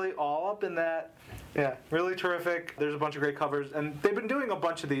Bagley, all up in that. Yeah, really terrific. There's a bunch of great covers, and they've been doing a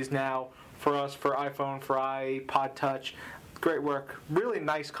bunch of these now for us, for iPhone, for iPod Touch. Great work. Really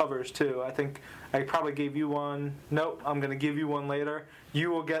nice covers, too. I think I probably gave you one. Nope, I'm going to give you one later. You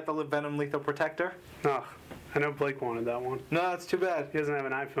will get the Venom Lethal Protector. Oh, I know Blake wanted that one. No, that's too bad. He doesn't have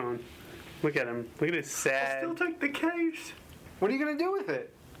an iPhone. Look at him. Look at his sad Still take the case. What are you going to do with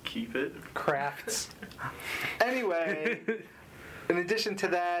it? Keep it. crafts. Anyway, in addition to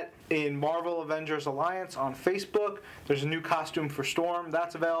that, in Marvel Avengers Alliance on Facebook, there's a new costume for Storm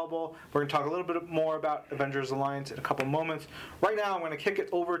that's available. We're going to talk a little bit more about Avengers Alliance in a couple moments. Right now, I'm going to kick it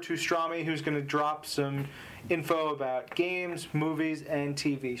over to Strami, who's going to drop some info about games, movies, and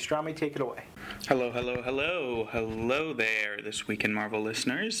TV. Strami, take it away. Hello, hello, hello. Hello there, This Week in Marvel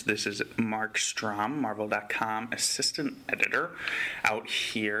listeners. This is Mark Strom, Marvel.com assistant editor, out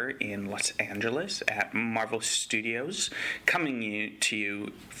here in Los Angeles at Marvel Studios, coming to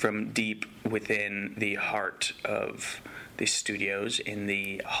you from deep within the heart of the studios in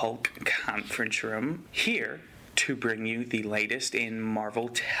the Hulk conference room, here to bring you the latest in Marvel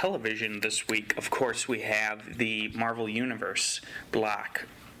television this week. Of course, we have the Marvel Universe block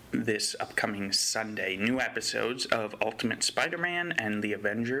this upcoming Sunday. New episodes of Ultimate Spider-Man and the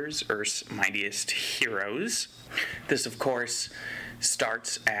Avengers, Earth's Mightiest Heroes. This, of course,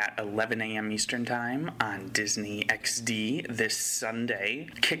 starts at 11 a.m. Eastern Time on Disney XD this Sunday.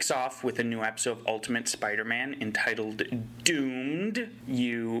 Kicks off with a new episode of Ultimate Spider-Man entitled Doomed.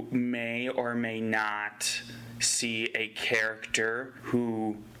 You may or may not see a character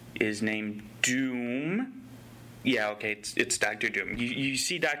who is named Doom. Yeah, okay, it's Doctor Doom. You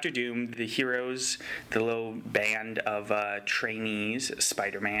see Doctor Doom, the heroes, the little band of trainees,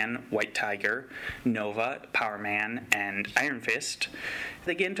 Spider-Man, White Tiger, Nova, Power Man, and Iron Fist.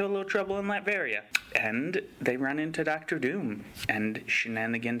 They get into a little trouble in Latveria, and they run into Doctor Doom, and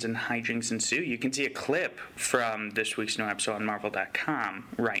shenanigans and hijinks ensue. You can see a clip from this week's new episode on Marvel.com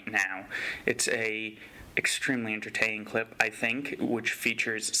right now. It's a extremely entertaining clip, I think, which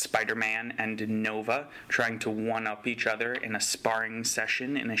features Spider-Man and Nova trying to one-up each other in a sparring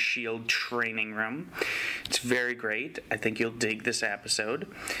session in a S.H.I.E.L.D. training room. It's very great. I think you'll dig this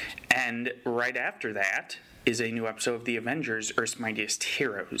episode. And right after that is a new episode of the Avengers, Earth's Mightiest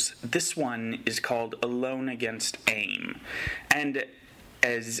Heroes. This one is called Alone Against AIM. And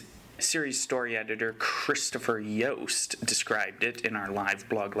as series story editor Christopher Yost described it in our live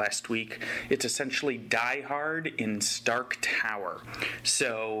blog last week, it's essentially Die Hard in Stark Tower.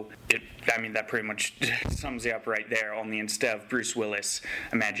 So, that pretty much sums it up right there, only instead of Bruce Willis,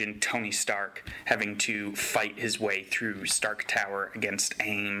 imagine Tony Stark having to fight his way through Stark Tower against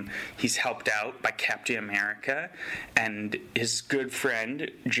AIM. He's helped out by Captain America and his good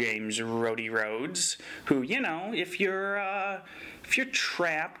friend James Rhodey Rhodes, who, if you're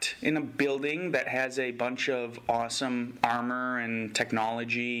trapped in a building that has a bunch of awesome armor and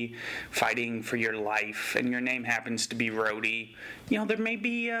technology fighting for your life, and your name happens to be Rhodey, there may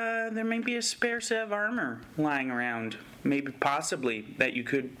be a spare set of armor lying around, possibly that you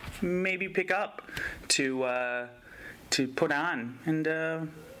could maybe pick up to put on, and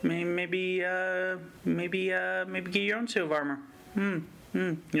maybe get your own suit of armor.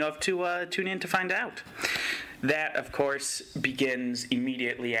 You'll have to tune in to find out. That, of course, begins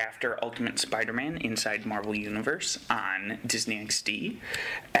immediately after Ultimate Spider-Man Inside Marvel Universe on Disney XD.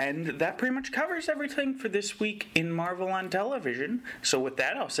 And that pretty much covers everything for this week in Marvel on television. So with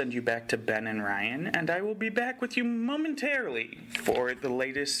that, I'll send you back to Ben and Ryan, and I will be back with you momentarily for the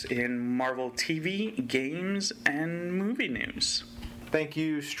latest in Marvel TV, games, and movie news. Thank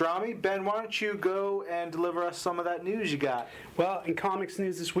you, Strami. Ben, why don't you go and deliver us some of that news you got? Well, in comics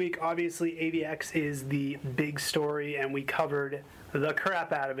news this week, obviously AVX is the big story, and we covered the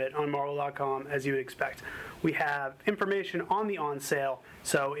crap out of it on Marvel.com, as you would expect. We have information on the on sale,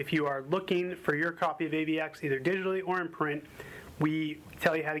 so if you are looking for your copy of AVX, either digitally or in print, we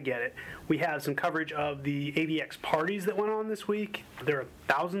tell you how to get it. We have some coverage of the AVX parties that went on this week. There are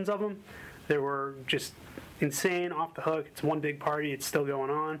thousands of them. There were just insane, off the hook. It's one big party. It's still going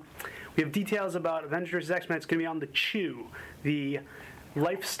on. We have details about Avengers X-Men. It's going to be on the Chew, the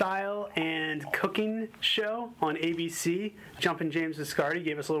lifestyle and cooking show on ABC. Jumpin' James Viscardi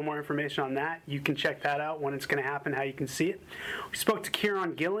gave us a little more information on that. You can check that out, when it's going to happen, how you can see it. We spoke to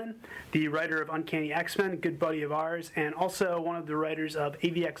Kieron Gillen, the writer of Uncanny X-Men, a good buddy of ours, and also one of the writers of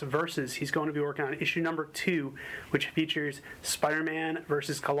AVX Versus. He's going to be working on issue number 2, which features Spider-Man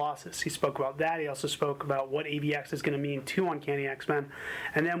versus Colossus. He spoke about that. He also spoke about what AVX is going to mean to Uncanny X-Men.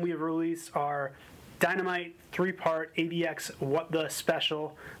 And then we have released our Dynamite 3-part AVX What The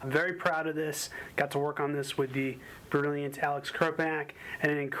Special. I'm very proud of this. Got to work on this with the brilliant Alex Kropanak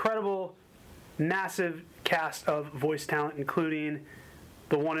and an incredible, massive cast of voice talent, including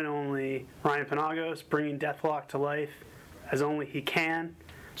the one and only Ryan Penagos, bringing Deathlock to life as only he can.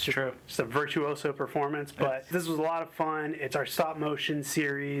 It's true. Just a virtuoso performance, but this was a lot of fun. It's our stop motion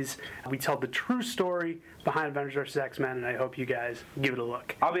series. We tell the true story behind Avengers vs. X-Men, and I hope you guys give it a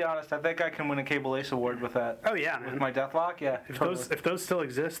look. I'll be honest, I think I can win a Cable Ace award with that. Oh yeah, man. With my Deathlock, yeah. If those still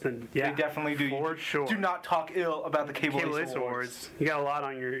exist, then yeah, They definitely do. For sure. Do not talk ill about the Cable Ace Awards. You got a lot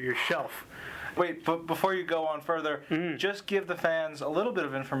on your shelf. Wait, but before you go on further, just give the fans a little bit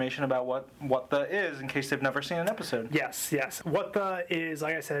of information about what the is in case they've never seen an episode. Yes. What the is,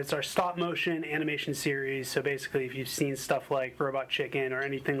 like I said, it's our stop motion animation series. So basically, if you've seen stuff like Robot Chicken or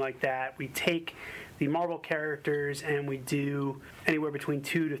anything like that, we take the Marvel characters and we do anywhere between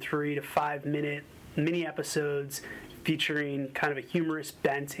 2 to 3 to 5 minute mini episodes featuring kind of a humorous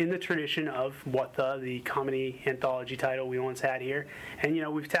bent in the tradition of What the comedy anthology title we once had here. And,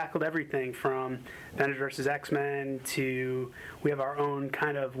 we've tackled everything from Avengers vs. X-Men to we have our own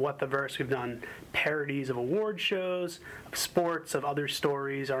kind of What the Verse. We've done parodies of award shows, of sports, of other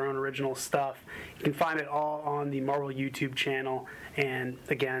stories, our own original stuff. You can find it all on the Marvel YouTube channel. And,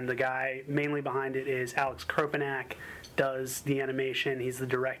 again, the guy mainly behind it is Alex Kropanak. Does the animation. He's the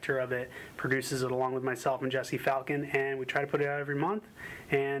director of it, produces it along with myself and Jesse Falcon, and we try to put it out every month,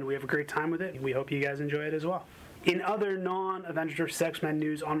 and we have a great time with it. We hope you guys enjoy it as well. In other non-Avengers vs. X-Men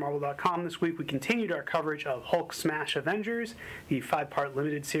news on Marvel.com this week, we continued our coverage of Hulk Smash Avengers, the 5-part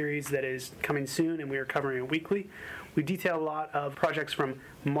limited series that is coming soon, and we are covering it weekly. We detail a lot of projects from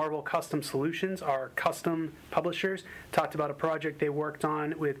Marvel Custom Solutions, our custom publishers. Talked about a project they worked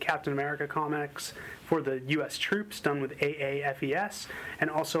on with Captain America comics for the U.S. troops, done with AAFES, and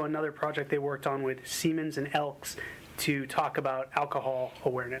also another project they worked on with Siemens and Elks to talk about alcohol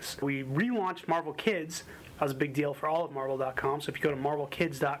awareness. We relaunched Marvel Kids. That was a big deal for all of Marvel.com. So if you go to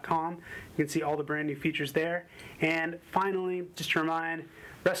MarvelKids.com, you can see all the brand new features there. And finally, just to remind,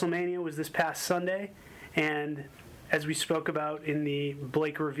 WrestleMania was this past Sunday, and as we spoke about in the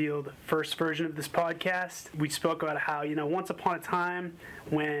Blake Revealed first version of this podcast, we spoke about how, once upon a time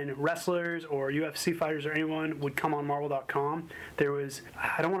when wrestlers or UFC fighters or anyone would come on Marvel.com, there was,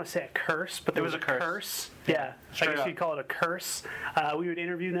 I don't want to say a curse, but there was a curse. Yeah, I guess you'd call it a curse. We would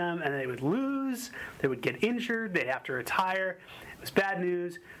interview them and they would lose, they would get injured, they'd have to retire. It was bad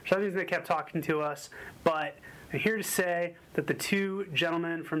news. Some things they kept talking to us, but I'm here to say that the two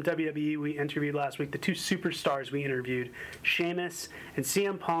gentlemen from WWE we interviewed last week, the two superstars we interviewed, Sheamus and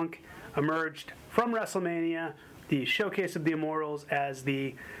CM Punk, emerged from WrestleMania, the showcase of the Immortals, as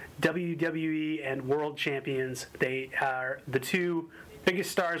the WWE and World Champions. They are the two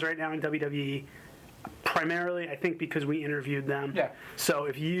biggest stars right now in WWE, primarily, I think, because we interviewed them. Yeah. So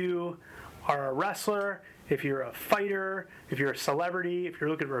if you are a wrestler, if you're a fighter, if you're a celebrity, if you're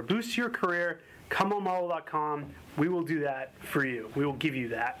looking for a boost to your career, come on Marvel.com. We will do that for you. We will give you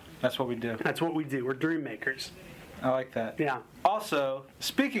that. That's what we do. That's what we do. We're dream makers. I like that. Yeah. Also,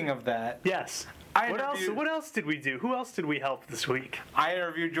 speaking of that, Yes. What else did we do? Who else did we help this week? I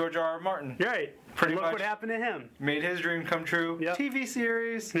interviewed George R.R. Martin. You're right. Pretty Look much what happened to him. Made his dream come true. Yep. TV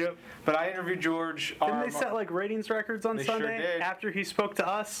series. Yep. But I interviewed George R.R. Didn't they set like ratings records on They sure Sunday did. after he spoke to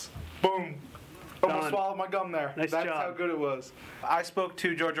us? Boom. Almost Done. swallowed my gum there. Nice That's job. how good it was. I spoke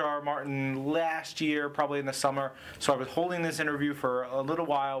to George R.R. Martin last year, probably in the summer, so I was holding this interview for a little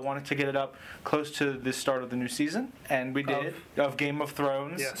while, wanted to get it up close to the start of the new season, and we did, of Game of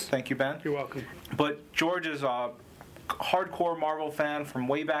Thrones. Yes. Thank you, Ben. You're welcome. But George is a hardcore Marvel fan from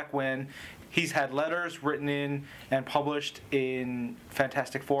way back when. He's had letters written in and published in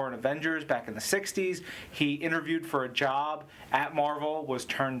Fantastic Four and Avengers back in the 60s. He interviewed for a job at Marvel, was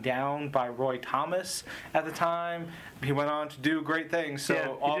turned down by Roy Thomas at the time. He went on to do great things. So Yeah, he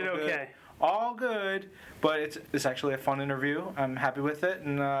all did good. okay. All good, but it's actually a fun interview. I'm happy with it,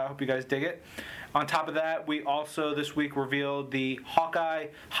 and I hope you guys dig it. On top of that, we also this week revealed the Hawkeye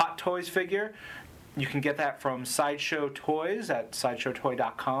Hot Toys figure. You can get that from Sideshow Toys at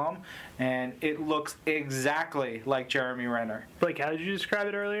sideshowtoy.com, and it looks exactly like Jeremy Renner. Blake, how did you describe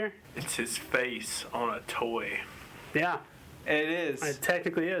it earlier? It's his face on a toy. Yeah, It is. it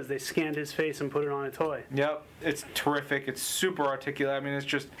technically is. They scanned his face and put it on a toy. Yep, it's terrific. It's super articulate. I mean, it's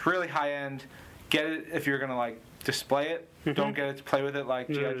just really high end. Get it if you're gonna display it. Don't get it to play with it like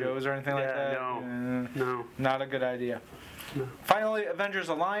G.I. Joe's or anything like that. No. Not a good idea. Finally, Avengers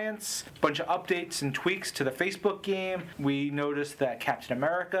Alliance, bunch of updates and tweaks to the Facebook game. We noticed that Captain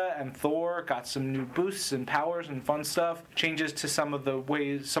America and Thor got some new boosts and powers and fun stuff. Changes to some of the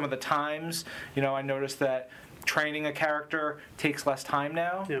ways, some of the times. I noticed that training a character takes less time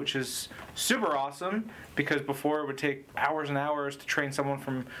now, which is super awesome, because before it would take hours and hours to train someone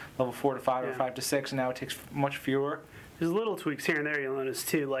from level 4 to 5 or 5 to 6, and now it takes much fewer. There's little tweaks here and there you'll notice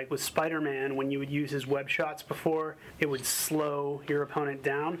too. Like with Spider-Man, when you would use his web shots before, it would slow your opponent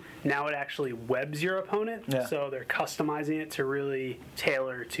down. Now it actually webs your opponent. Yeah. So they're customizing it to really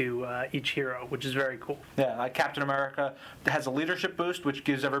tailor to each hero, which is very cool. Yeah, like Captain America has a leadership boost, which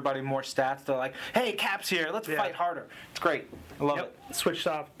gives everybody more stats. They're like, hey, Cap's here, let's fight harder. It's great. I love it. Switched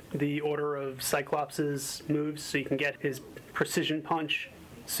off the order of Cyclops' moves so you can get his precision punch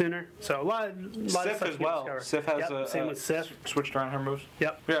sooner. So a lot of Sif stuff as well. Sif has same with Sif. switched around her moves.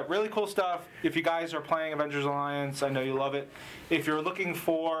 Yep. Yeah, really cool stuff. If you guys are playing Avengers Alliance, I know you love it. If you're looking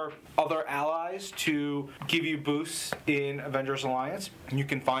for other allies to give you boosts in Avengers Alliance, you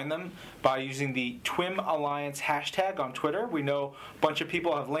can find them by using the TWiM Alliance hashtag on Twitter. We know a bunch of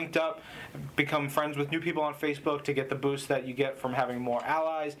people have linked up, become friends with new people on Facebook to get the boost that you get from having more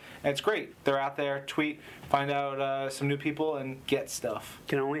allies. And it's great. They're out there, tweet, find out some new people, and get stuff.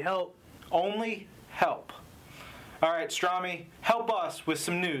 Can only help. Only help. All right, Strami, help us with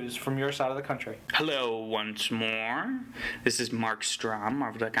some news from your side of the country. Hello once more. This is Mark Strom,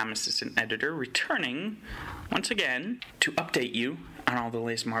 Marvel.com assistant editor, returning once again to update you on all the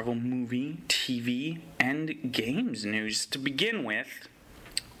latest Marvel movie, TV, and games news. To begin with,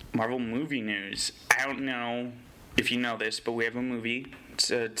 Marvel movie news. I don't know if you know this, but we have a movie.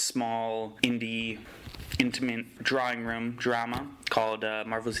 It's a small indie intimate drawing room drama called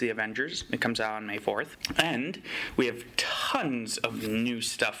Marvel's The Avengers. It comes out on May 4th. And we have tons of new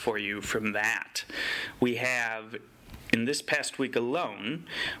stuff for you from that. We have, in this past week alone,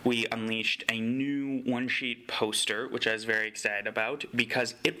 we unleashed a new one-sheet poster, which I was very excited about,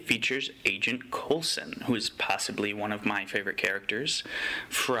 because it features Agent Coulson, who is possibly one of my favorite characters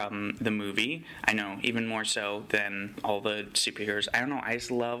from the movie. I know, even more so than all the superheroes. I don't know, I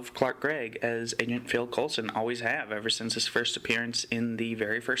just love Clark Gregg as Agent Phil Coulson, always have, ever since his first appearance in the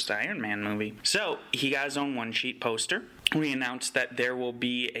very first Iron Man movie. So, he got his own one-sheet poster. We announced that there will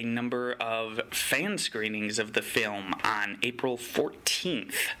be a number of fan screenings of the film on April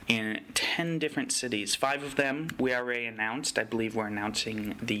 14th in 10 different cities. 5 of them we already announced. I believe we're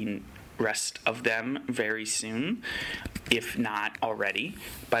announcing the rest of them very soon, if not already,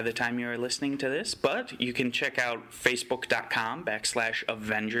 by the time you're listening to this. But you can check out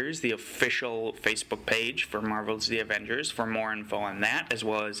facebook.com/Avengers, the official Facebook page for Marvel's The Avengers, for more info on that, as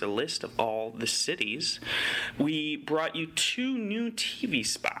well as a list of all the cities. We brought you 2 new TV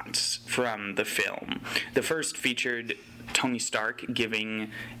spots from the film. The first featured Tony Stark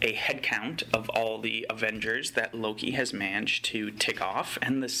giving a head count of all the Avengers that Loki has managed to tick off,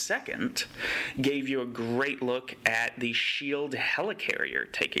 and the second gave you a great look at the S.H.I.E.L.D. helicarrier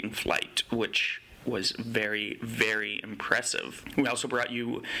taking flight, which was very, very impressive. We also brought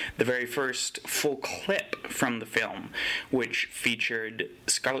you the very first full clip from the film, which featured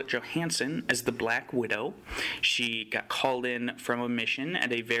Scarlett Johansson as the Black Widow. She got called in from a mission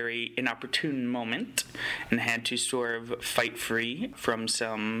at a very inopportune moment and had to sort of fight free from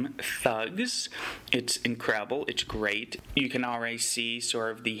some thugs. It's incredible. It's great. You can already see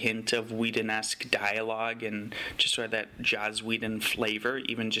sort of the hint of Whedon-esque dialogue and just sort of that Joss Whedon flavor,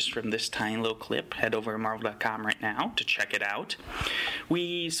 even just from this tiny little clip. Head over to Marvel.com right now to check it out.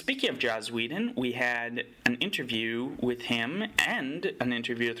 Speaking of Joss Whedon, we had an interview with him and an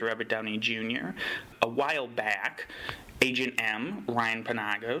interview with Robert Downey Jr. a while back. Agent M, Ryan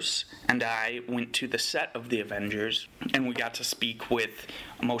Panagos, and I went to the set of The Avengers, and we got to speak with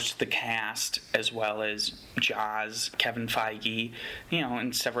most of the cast, as well as Joss, Kevin Feige,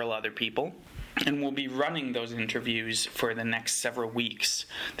 and several other people. And we'll be running those interviews for the next several weeks.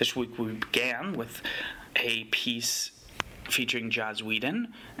 This week we began with a piece featuring Joss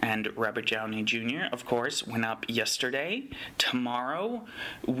Whedon, and Robert Downey Jr., of course, went up yesterday. Tomorrow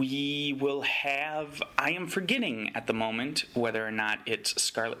we will have, I am forgetting at the moment whether or not it's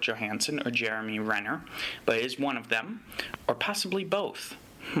Scarlett Johansson or Jeremy Renner, but it is one of them, or possibly both.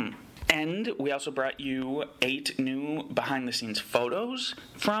 And we also brought you 8 new behind-the-scenes photos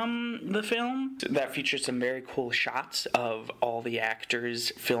from the film that features some very cool shots of all the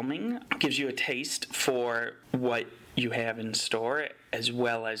actors filming. Gives you a taste for what you have in store, as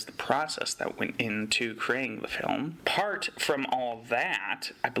well as the process that went into creating the film. Apart from all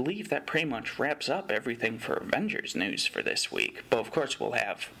that, I believe that pretty much wraps up everything for Avengers news for this week. But of course we'll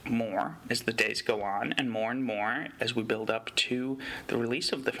have more as the days go on, and more as we build up to the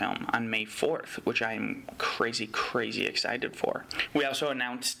release of the film on May 4th, which I am crazy excited for. We also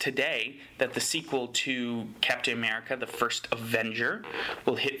announced today that the sequel to Captain America, the First Avenger,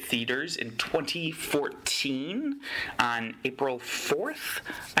 will hit theaters in 2014 on April 4th. 4th,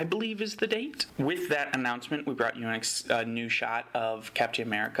 I believe is the date. With that announcement, we brought you a new shot of Captain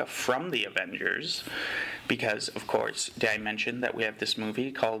America from the Avengers because, of course, did I mention that we have this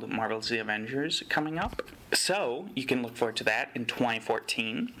movie called Marvel's The Avengers coming up? So, you can look forward to that in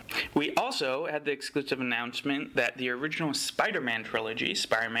 2014. We also had the exclusive announcement that the original Spider-Man trilogy,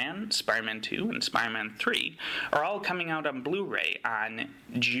 Spider-Man, Spider-Man 2, and Spider-Man 3, are all coming out on Blu-ray on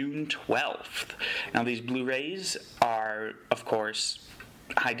June 12th. Now, these Blu-rays are, of course,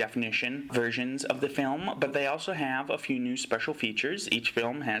 high-definition versions of the film, but they also have a few new special features. Each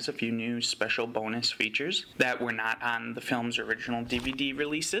film has a few new special bonus features that were not on the film's original DVD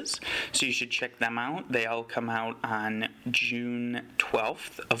releases, so you should check them out. They all come out on June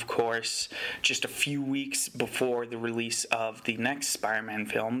 12th, of course, just a few weeks before the release of the next Spider-Man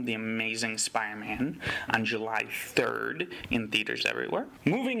film, The Amazing Spider-Man, on July 3rd in theaters everywhere.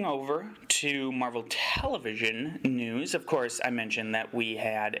 Moving over to Marvel Television news, of course, I mentioned that we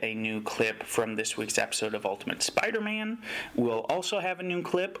had a new clip from this week's episode of Ultimate Spider-Man. We'll also have a new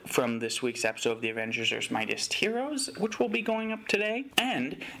clip from this week's episode of The Avengers Earth's Mightiest Heroes, which will be going up today.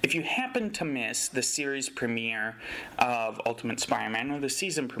 And if you happen to miss the series premiere of Ultimate Spider-Man or the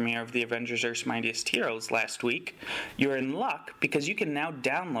season premiere of The Avengers Earth's Mightiest Heroes last week, you're in luck because you can now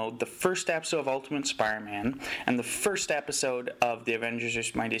download the first episode of Ultimate Spider-Man and the first episode of The Avengers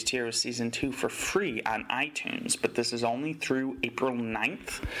Earth's Mightiest Heroes Season 2 for free on iTunes, but this is only through April 9th.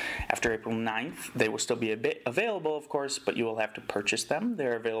 After April 9th, they will still be a bit available, of course, but you will have to purchase them.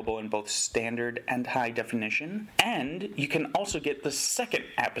 They're available in both standard and high definition. And you can also get the second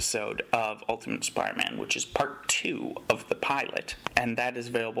episode of Ultimate Spider-Man, which is part 2 of the pilot. And that is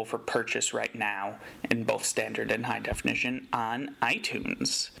available for purchase right now in both standard and high definition on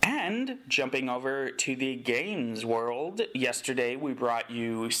iTunes. And jumping over to the games world, yesterday we brought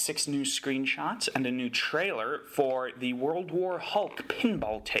you 6 new screenshots and a new trailer for the World War Hulk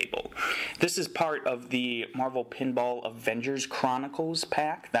pinball table. This is part of the Marvel Pinball Avengers Chronicles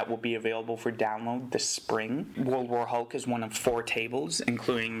pack that will be available for download this spring. World War Hulk is one of 4 tables,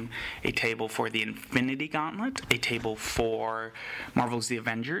 including a table for the Infinity Gauntlet, a table for Marvel's The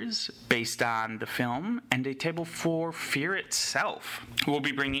Avengers, based on the film, and a table for Fear itself. We'll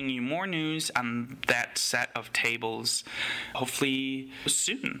be bringing you more news on that set of tables, hopefully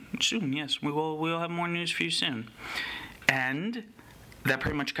soon. Soon, yes. We'll have more news for you soon. And that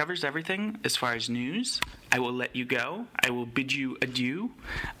pretty much covers everything as far as news. I will let you go. I will bid you adieu.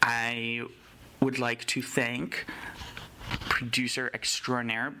 I would like to thank producer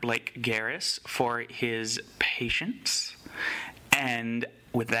extraordinaire Blake Garris for his patience. And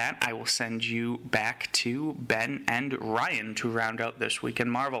with that, I will send you back to Ben and Ryan to round out This Week in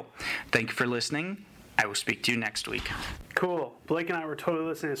Marvel. Thank you for listening. I will speak to you next week. Cool. Blake and I were totally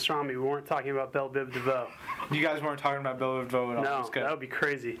listening to Strami. We weren't talking about Belle Biv DeVoe. You guys weren't talking about Belle Biv DeVoe at all. No, that would be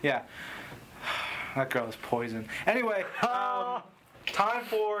crazy. Yeah. That girl is poison. Anyway, time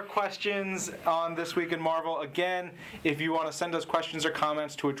for questions on This Week in Marvel. Again, if you want to send us questions or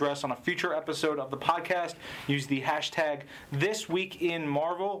comments to address on a future episode of the podcast, use the hashtag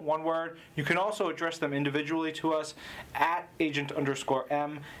ThisWeekInMarvel, one word. You can also address them individually to us at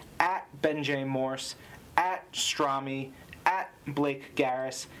Agent_M, at Ben J. Morse, at Strami, at Blake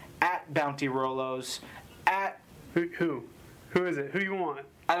Garris, at Bounty Rolos, at... Who? Who is it? Who you want?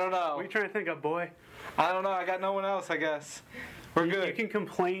 I don't know. What are you trying to think of, boy? I don't know. I got no one else, I guess. We're good. You can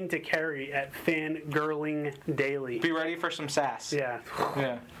complain to Carrie at Fangirling Daily. Be ready for some sass. Yeah.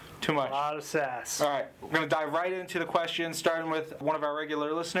 Yeah. Too much. A lot of sass. All right. We're going to dive right into the questions, starting with one of our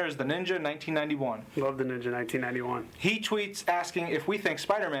regular listeners, the Ninja 1991. Love the Ninja 1991. He tweets asking if we think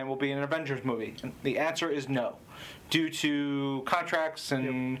Spider-Man will be in an Avengers movie. And the answer is no. Due to contracts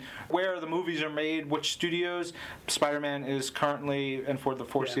and where the movies are made, which studios, Spider-Man is currently and for the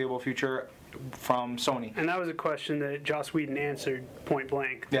foreseeable future from Sony. And that was a question that Joss Whedon answered point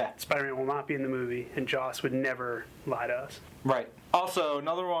blank. Yeah. Spider-Man will not be in the movie, and Joss would never lie to us. Right. Also,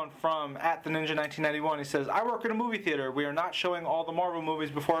 another one from at the Ninja 1991. He says, I work in a movie theater. We are not showing all the Marvel movies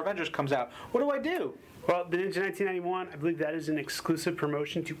before Avengers comes out. What do I do? Well, the Ninja 1991, I believe that is an exclusive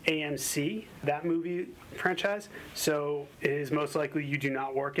promotion to AMC, that movie franchise. So it is most likely you do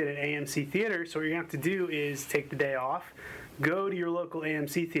not work at an AMC theater. So what you're going to have to do is take the day off, go to your local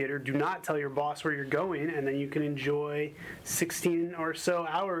AMC theater, do not tell your boss where you're going, and then you can enjoy 16 or so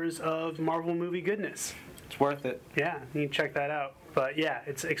hours of Marvel movie goodness. It's worth it. Yeah, you can check that out. But yeah,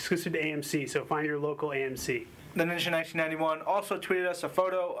 it's exclusive to AMC, so find your local AMC. The Ninja 1991 also tweeted us a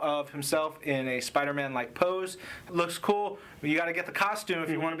photo of himself in a Spider-Man-like pose. Looks cool. You got to get the costume if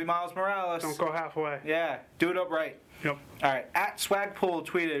you want to be Miles Morales. Don't go halfway. Yeah, do it up right. Yep. All right, at Swagpool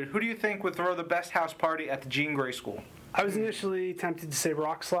tweeted, who do you think would throw the best house party at the Jean Grey School? I was initially tempted to say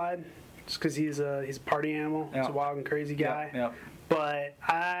Rock Slide, just because he's a party animal. Yeah. He's a wild and crazy guy. Yeah. But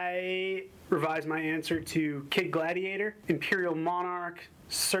I revised my answer to Kid Gladiator. Imperial Monarch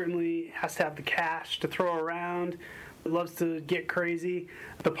certainly has to have the cash to throw around. Loves to get crazy.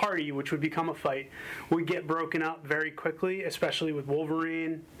 The party, which would become a fight, would get broken up very quickly, especially with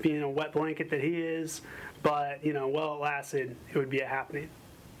Wolverine being a wet blanket that he is. But, while it lasted, it would be a happening.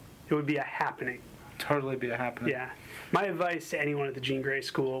 It would be a happening. Totally be a happening. Yeah. My advice to anyone at the Jean Grey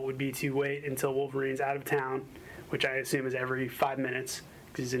School would be to wait until Wolverine's out of town, which I assume is every 5 minutes,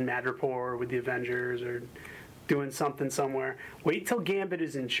 because he's in Madripoor with the Avengers or doing something somewhere. Wait till Gambit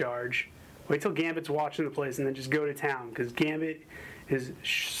is in charge. Wait till Gambit's watching the place, and then just go to town, because Gambit is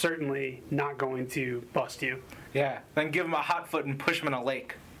certainly not going to bust you. Yeah. Then give him a hot foot and push him in a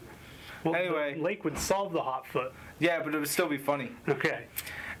lake. Well, Anyway. the lake would solve the hot foot. Yeah, but it would still be funny. Okay.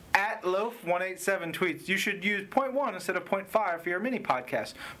 At Loaf187 tweets, you should use point 1 instead of point 5 for your mini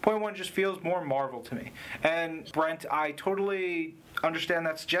podcast. Point 1 just feels more Marvel to me. And Brent, I totally understand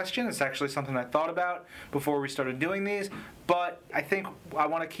that suggestion. It's actually something I thought about before we started doing these. But I think I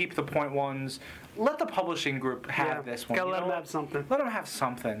want to keep the point 1s. Let the publishing group have this one. Gotta let them have something. Let them have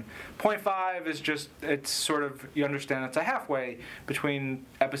something. Point 5 is just, it's sort of, you understand, it's a halfway between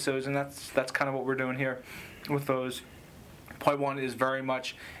episodes, and that's kind of what we're doing here with those. Point 1 is very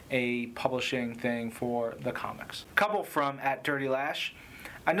much a publishing thing for the comics. Couple from @DirtyLash.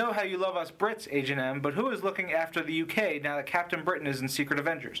 I know how you love us Brits, Agent M, but who is looking after the UK now that Captain Britain is in Secret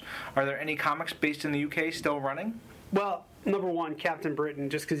Avengers? Are there any comics based in the UK still running? Well, number one, Captain Britain,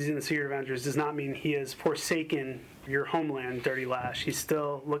 just because he's in the Secret Avengers, does not mean he has forsaken your homeland, Dirty Lash. He's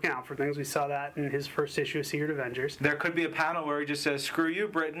still looking out for things. We saw that in his first issue of Secret Avengers. There could be a panel where he just says, "Screw you,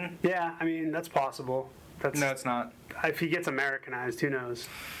 Britain." Yeah, I mean, that's possible. No, it's not. If he gets Americanized, who knows?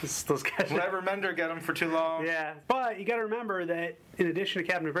 Those guys. Let Remender get him for too long. Yeah, but you got to remember that in addition to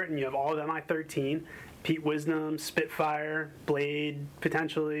Captain Britain, you have all of MI-13, Pete Wisdom, Spitfire, Blade,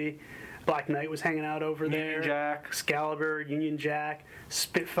 potentially. Black Knight was hanging out over there. Union Jack. Excalibur, Union Jack,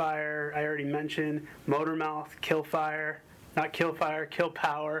 Spitfire, I already mentioned. Motormouth, Killfire. Not Killfire,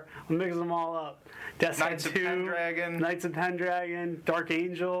 Killpower. I'm mixing them all up. Knights of Pendragon. Knights of Pendragon, Dark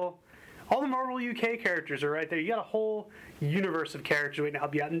Angel. All the Marvel UK characters are right there. You got a whole universe of characters waiting to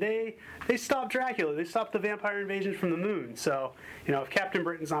help you out. And they stopped Dracula. They stopped the vampire invasion from the moon. So, if Captain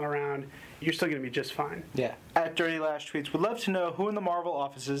Britain's not around, you're still going to be just fine. Yeah. @DirtyLash tweets, would love to know who in the Marvel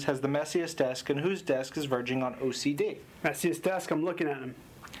offices has the messiest desk and whose desk is verging on OCD. Messiest desk, I'm looking at him.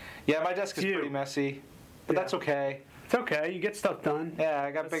 Yeah, my desk is You. pretty messy, but Yeah. that's okay. It's okay. You get stuff done. Yeah,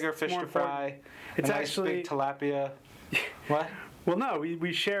 I got That's bigger fish more to fry. important. It's a nice actually- big tilapia. What? Well, no,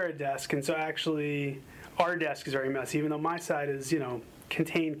 we share a desk, and so actually our desk is very messy, even though my side is,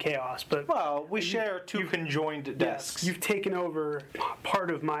 contained chaos. But Well, we share two conjoined desks. yes, you've taken over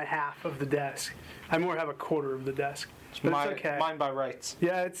part of my half of the desk. I more have a quarter of the desk. But it's okay. Mine by rights.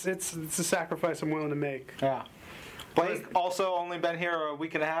 Yeah, it's a sacrifice I'm willing to make. Yeah. Blake also only been here a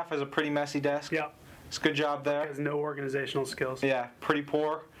week and a half, has a pretty messy desk. Yeah, It's a good job there. has no organizational skills. Yeah, pretty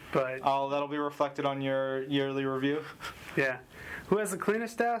poor. But That'll be reflected on your yearly review. yeah, who has the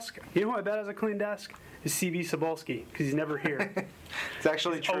cleanest desk? You know who I bet has a clean desk? Is CB Sobolski, because he's never here. It's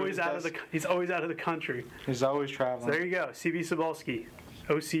actually true. Always he's always out of the country. He's always So traveling. there you go, CB Sobolski,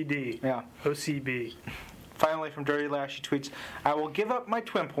 OCD, Yeah. OCB. Finally, from Dirty Lash, he tweets, I will give up my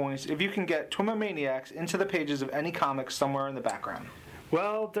TWiM points if you can get TWIMomaniacs into the pages of any comics somewhere in the background.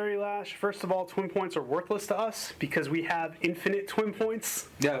 Well, Dirty Lash, first of all, TWiM points are worthless to us because we have infinite TWiM points.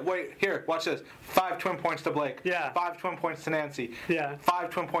 Yeah, wait, here, watch this. 5 TWiM points to Blake. Yeah. 5 TWiM points to Nancy. Yeah.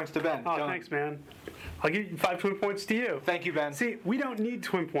 5 TWiM points to Ben. Oh, Done. thanks, man. I'll give you 5 TWiM points to you. Thank you, Ben. See, we don't need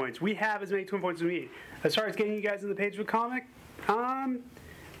TWiM points. We have as many TWiM points as we need. As far as getting you guys in the page of a comic,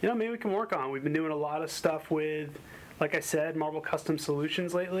 maybe we can work on it. We've been doing a lot of stuff with, like I said, Marvel Custom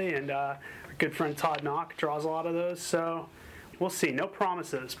Solutions lately, and our good friend Todd Knock draws a lot of those, so we'll see. No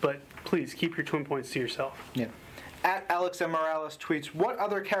promises, but please keep your TWiM points to yourself. Yeah. @Alex M. Morales tweets, what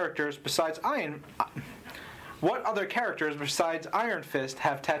other characters besides Iron Fist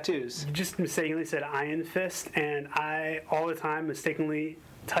have tattoos? You just mistakenly said Iron Fist, and I all the time mistakenly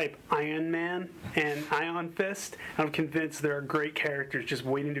type Iron Man and Ion Fist. I'm convinced there are great characters just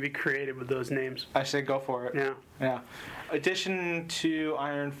waiting to be created with those names. I say go for it. Yeah. Yeah. Addition to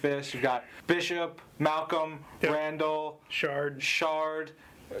Iron Fist, you've got Bishop, Malcolm, Yep. Randall, Shard, Shard,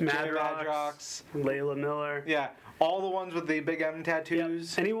 Madrox, Layla Miller. Yeah, all the ones with the big M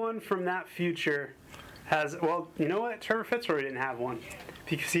tattoos. Anyone from that future has, well, you know what? Trevor Fitzroy didn't have one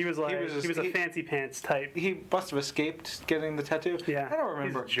because he was a fancy pants type. He must have escaped getting the tattoo. Yeah, I don't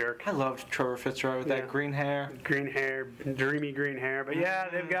remember. He's a jerk. I loved Trevor Fitzroy with that green hair. Green hair, dreamy green hair. But yeah,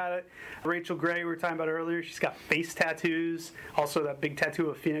 they've got it. Rachel Gray, we were talking about earlier, she's got face tattoos. Also, that big tattoo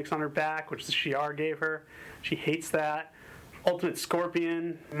of Phoenix on her back, which the Shi'ar gave her. She hates that. Ultimate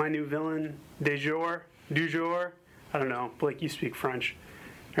Scorpion, my new villain, du jour. I don't know. Blake, you speak French,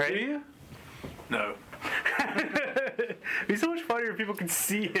 right? Do you? No. It'd be so much funnier if people could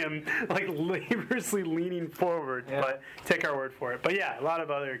see him like laboriously leaning forward, but take our word for it. But yeah, a lot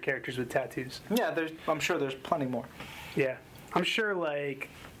of other characters with tattoos. Yeah, I'm sure there's plenty more. Yeah, I'm sure like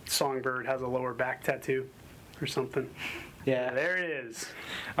Songbird has a lower back tattoo or something. Yeah. There it is.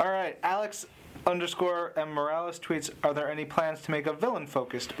 All right, Alex_M Morales tweets, are there any plans to make a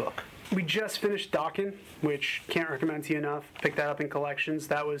villain-focused book? We just finished Dawkin, which can't recommend to you enough. Pick that up in collections.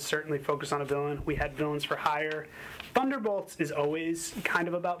 That was certainly focused on a villain. We had Villains for Hire. Thunderbolts is always kind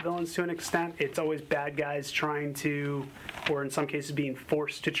of about villains to an extent. It's always bad guys trying to, or in some cases being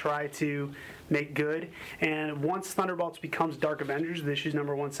forced to try to make good. And once Thunderbolts becomes Dark Avengers, this is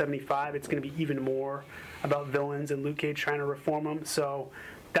number 175, it's going to be even more about villains and Luke Cage trying to reform them. So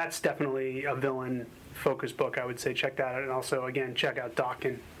that's definitely a villain-focused book, I would say. Check that out. And also, again, check out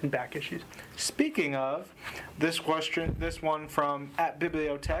Dawkin and back issues. Speaking of, this one from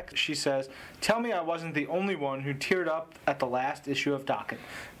 @Bibliotech, she says, tell me I wasn't the only one who teared up at the last issue of Dawkin.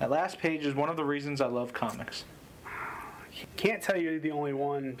 That last page is one of the reasons I love comics. Can't tell you the only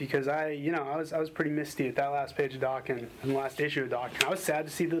one because I was pretty misty at that last page of Dawkin and the last issue of Dawkin. I was sad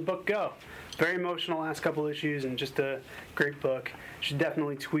to see the book go. Very emotional last couple issues and just a great book. You should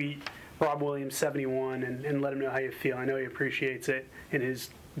definitely tweet Rob Williams 71 and let him know how you feel. I know he appreciates it in his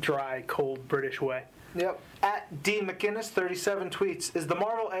dry, cold British way. Yep. @DMcInnes37 tweets, is the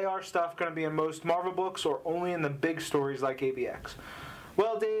Marvel AR stuff going to be in most Marvel books or only in the big stories like AVX?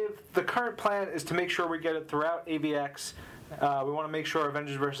 Well, Dave, the current plan is to make sure we get it throughout AVX. We want to make sure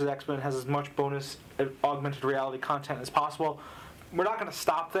Avengers vs. X-Men has as much bonus augmented reality content as possible. We're not going to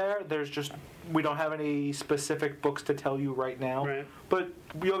stop there. We don't have any specific books to tell you right now. Right. But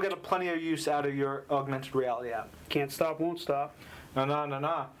you'll get plenty of use out of your augmented reality app. Can't stop, won't stop. No.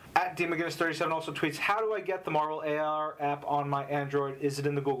 @DMcGinnis37 also tweets, how do I get the Marvel AR app on my Android? Is it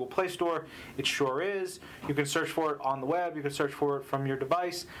in the Google Play Store? It sure is. You can search for it on the web. You can search for it from your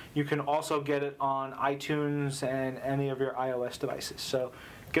device. You can also get it on iTunes and any of your iOS devices. So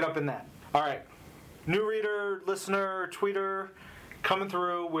get up in that. All right. New reader, listener, tweeter coming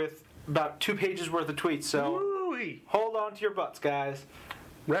through with about 2 pages worth of tweets. So Woo-wee. hold on to your butts, guys.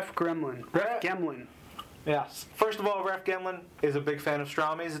 Ref Gemlin. Yes. First of all, Ref Gemlin is a big fan of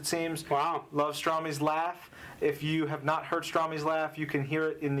Strami's, it seems. Wow. Loves Strami's laugh. If you have not heard Strami's laugh, you can hear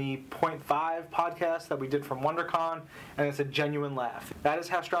it in the .5 podcast that we did from WonderCon, and it's a genuine laugh. That is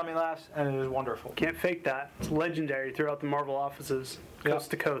how Strami laughs, and it is wonderful. Can't fake that. It's legendary throughout the Marvel offices, coast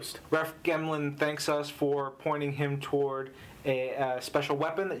to coast. Ref Gemlin thanks us for pointing him toward a special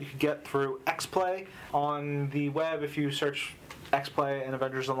weapon that you can get through X-Play on the web. If you search X-Play and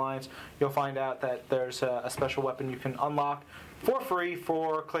Avengers Alliance, you'll find out that there's a special weapon you can unlock for free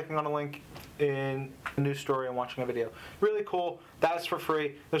for clicking on a link in a news story and watching a video. Really cool. That's for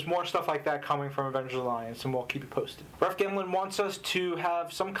free. There's more stuff like that coming from Avengers Alliance, and we'll keep you posted. Ref Gemlin wants us to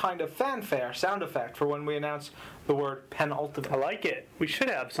have some kind of fanfare, sound effect, for when we announce the word penultimate. I like it. We should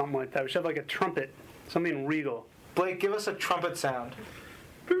have something like that. We should have like a trumpet, something regal. Blake, give us a trumpet sound.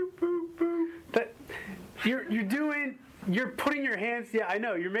 Boop, boop, boop. That, you're putting your hands, yeah, I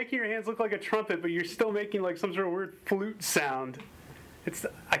know, you're making your hands look like a trumpet, but you're still making like some sort of weird flute sound.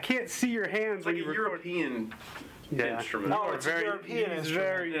 I can't see your hands It's when like you a record. European Yeah. instrument. Oh, it's a European It's instrument.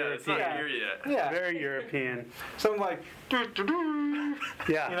 very Yeah, it's not European. here yet. Yeah. Very European. Something like,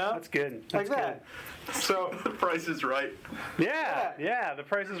 Yeah, You know? that's good. like That's that. So The Price is Right. good. Yeah, the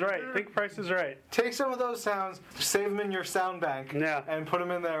Price is Right. Think Price is Right. take some of those sounds, save them in your sound bank, Yeah. and put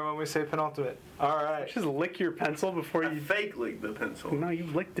them in there when we say penultimate. All right. Just lick your pencil before I you. fake leaked the pencil. No, you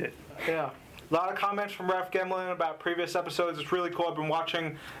licked it. Yeah. A lot of comments from Ref Gemlin about previous episodes. It's really cool. I've been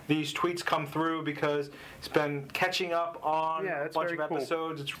watching these tweets come through because it's been catching up on a that's bunch of very cool.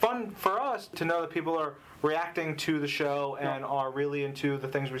 episodes. It's fun for us to know that people are reacting to the show and are really into the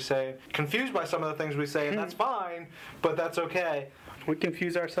things we say. Confused by some of the things we say, and that's fine, but that's okay. We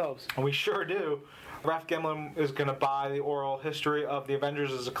confuse ourselves. And we sure do. Raf Gemlin is going to buy the oral history of the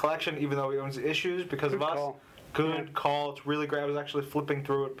Avengers as a collection, even though he owns the issues because Good of us. call. Good call. It's really great. I was actually flipping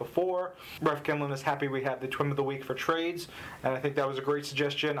through it before. Ref Gemlin is happy we have the TWiM of the Week for trades, and I think that was a great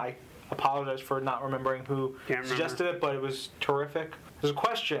suggestion. I apologize for not remembering who Can't remember. suggested it, but it was terrific. There's a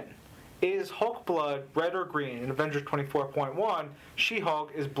question. Is Hulk blood red or green? In Avengers 24.1,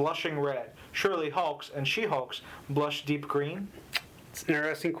 She-Hulk is blushing red. Surely Hulks and She-Hulks blush deep green? It's an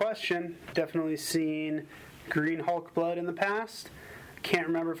interesting question. Definitely seen green Hulk blood in the past. Can't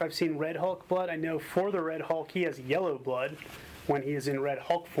remember if I've seen red Hulk blood. I know for the red Hulk, he has yellow blood when he is in red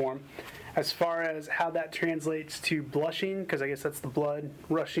Hulk form. As far as how that translates to blushing, because I guess that's the blood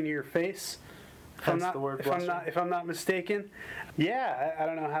rushing to your face. If I'm not mistaken. Yeah, I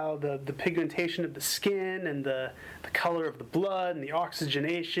don't know how the pigmentation of the skin and the color of the blood and the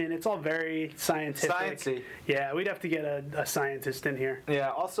oxygenation, it's all very scientific. Sciencey. Yeah, we'd have to get a scientist in here. Yeah,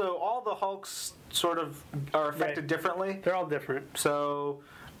 also, all the Hulks sort of are affected differently. They're all different. So,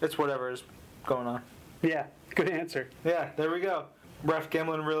 it's whatever is going on. Yeah, good answer. Yeah, there we go. Ref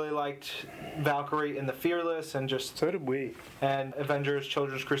Gimlin really liked Valkyrie in The Fearless and So did we. and Avengers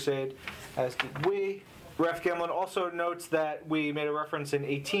Children's Crusade, as did we. Ref Gimlin also notes that we made a reference in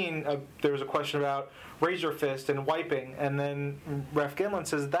 18. There was a question about Razor Fist and wiping, and then Ref Gimlin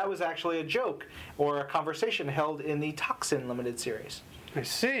says that was actually a joke or a conversation held in the Toxin limited series. I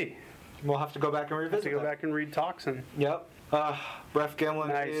see. We'll have to go back and revisit Have to go that. back and read Toxin. Yep. Ref Gimlin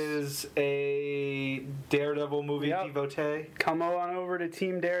Nice. is a Daredevil movie Yep. devotee. Come on over to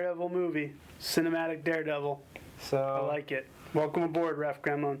Team Daredevil movie. Cinematic Daredevil. So I like it. Welcome aboard, Ref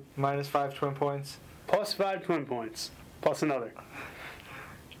Gremlin. -5 twin points. Plus 5 twin points. Plus another.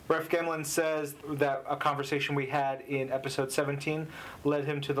 Ref Gemlin says that a conversation we had in episode 17 led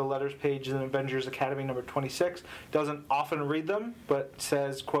him to the letters page in Avengers Academy number 26. Doesn't often read them, but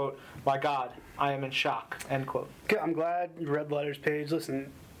says, quote, "My God, I am in shock," end quote. Good, I'm glad you read the letters page.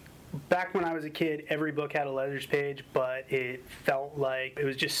 Listen, back when I was a kid, every book had a letters page, but it felt like it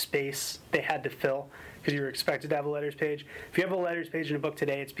was just space they had to fill because you were expected to have a letters page. If you have a letters page in a book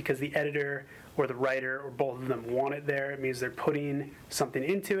today, it's because the editor or the writer or both of them want it there. It means they're putting something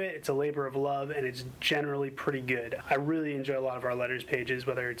into it. It's a labor of love, and it's generally pretty good. I really enjoy a lot of our letters pages,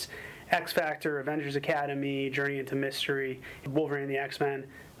 whether it's X Factor, Avengers Academy, Journey into Mystery, Wolverine and the X-Men,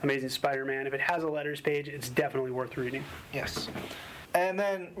 Amazing Spider-Man. If it has a letters page, it's definitely worth reading. Yes. And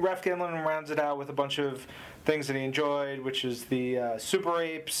then Ref Gimlin rounds it out with a bunch of things that he enjoyed, which is the Super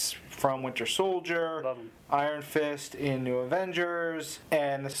Apes from Winter Soldier, Love 'em. Iron Fist in New Avengers,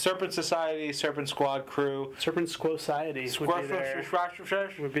 and the Serpent Society, Serpent Squad crew. Serpent Squociety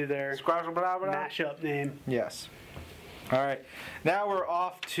would be their mashup name. Yes. All right. Now we're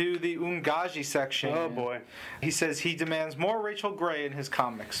off to the Ungaji section. Oh, boy. He says he demands more Rachel Gray in his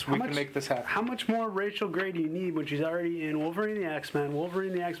comics. We can make this happen. How much more Rachel Gray do you need when she's already in Wolverine and the X-Men,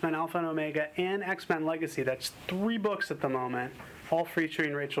 Wolverine and the X-Men Alpha and Omega, and X-Men Legacy? That's 3 books at the moment, all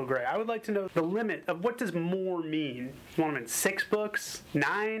featuring Rachel Gray. I would like to know the limit of what does more mean. You want them in 6 books?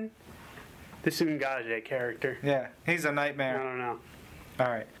 9? This Ungaji character. Yeah, he's a I nightmare. don't know. All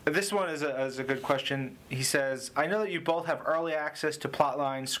right. This one is a good question. He says, I know that you both have early access to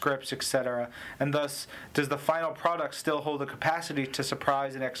plotlines, scripts, etc., and thus, does the final product still hold the capacity to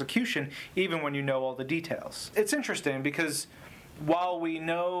surprise and execution, even when you know all the details? It's interesting because while we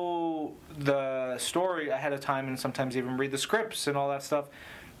know the story ahead of time and sometimes even read the scripts and all that stuff,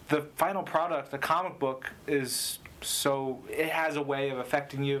 the final product, the comic book, is so, it has a way of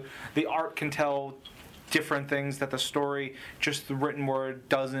affecting you. The art can tell different things that the story, just the written word,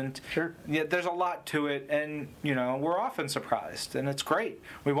 doesn't. Sure. Yeah, there's a lot to it, and we're often surprised, and it's great.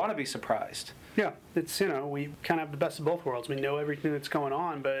 We want to be surprised. Yeah, it's, we kind of have the best of both worlds. We know everything that's going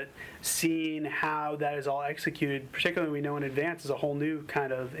on, but seeing how that is all executed, particularly we know in advance, is a whole new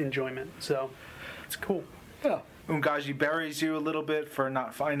kind of enjoyment. So it's cool. Yeah. Ungaji buries you a little bit for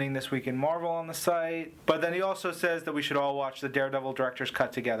not finding This Week in Marvel on the site, but then he also says that we should all watch the Daredevil director's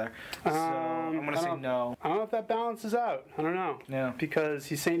cut together. So I'm going to say no. I don't know if that balances out. I don't know. Yeah. Because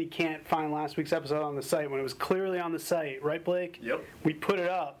he's saying he can't find last week's episode on the site when it was clearly on the site, right, Blake? Yep. We put it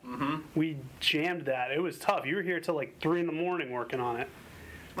up. Mm-hmm. We jammed that. It was tough. You were here till like 3 a.m. working on it.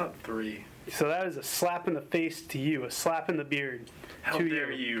 Not 3. So that is a slap in the face to you, a slap in the beard. How to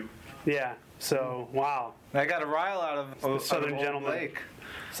dare you? Yeah. So, wow. I got a rile out of The Southern old gentleman. Blake.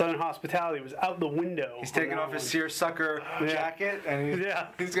 Southern hospitality was out the window. He's taking off his seersucker jacket, and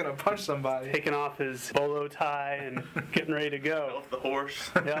he's going to punch somebody. Taking off his bolo tie and getting ready to go. Off the horse.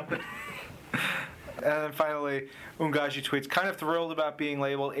 Yep. And then finally, Ungaji tweets, kind of thrilled about being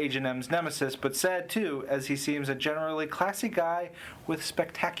labeled Agent M's nemesis, but sad too, as he seems a generally classy guy with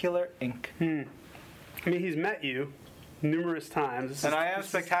spectacular ink. I mean, he's met you. numerous times. And I am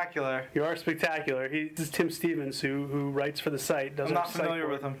spectacular. You are spectacular. This is Tim Stevens, who writes for the site. I'm not familiar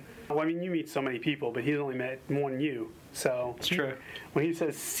with him. Well, I mean, you meet so many people, but he's only met one you. So It's true. When he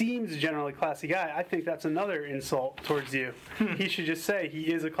says seems generally classy guy, I think that's another insult towards you. He should just say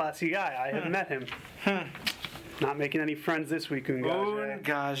he is a classy guy. I have met him. Not making any friends this week, Ungaji.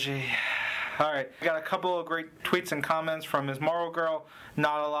 Ungaji. All right, we got a couple of great tweets and comments from Ms. Marvel Girl.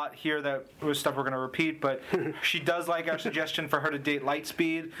 Not a lot here that was stuff we're going to repeat, but she does like our suggestion for her to date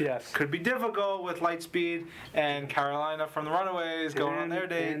Lightspeed. Yes. Could be difficult with Lightspeed and Carolina from the Runaways going on their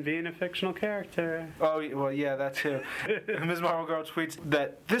date. And being a fictional character. Oh, well, yeah, that too. Ms. Marvel Girl tweets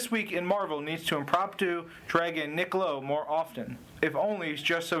that this week in Marvel needs to impromptu drag in Nick Lowe more often. If only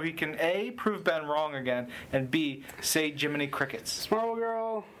just so he can A, prove Ben wrong again, and B, say Jiminy Crickets. Marvel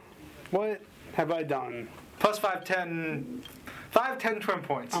Girl, what have I done? Plus 510 TWiM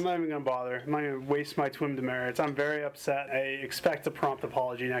points. I'm not even going to bother. I'm not going to waste my TWiM demerits. I'm very upset. I expect a prompt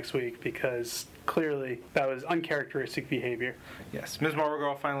apology next week because clearly that was uncharacteristic behavior. Yes. Ms. Marvel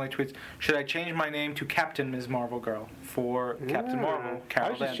Girl finally tweets, should I change my name to Captain Ms. Marvel Girl for Captain Marvel,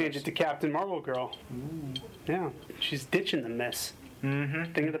 Carol I should change it to Captain Marvel Girl. Ooh. Yeah. She's ditching the miss.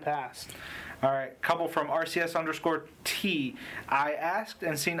 Mm-hmm. Thing of the past. All right, couple from RCS_T. I asked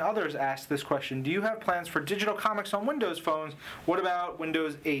and seen others ask this question. Do you have plans for digital comics on Windows phones? What about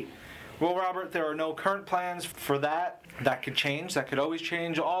Windows 8? Well, Robert, there are no current plans for that. That could change. That could always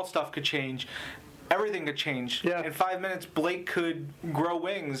change. All stuff could change. Everything could change. Yeah. In 5 minutes, Blake could grow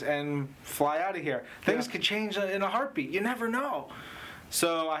wings and fly out of here. Things could change in a heartbeat. You never know.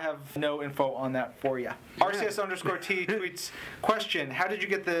 So I have no info on that for you. RCS_T tweets, question, how did you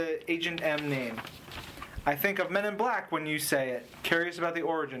get the Agent M name? I think of Men in Black when you say it. Curious about the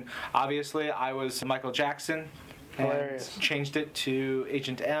origin. Obviously, I was Michael Jackson and changed it to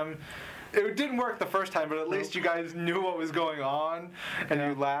Agent M. It didn't work the first time, but at least you guys knew what was going on and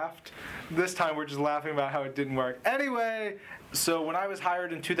you laughed. This time we're just laughing about how it didn't work. Anyway, so when I was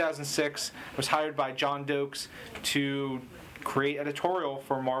hired in 2006, I was hired by John Dokes to create editorial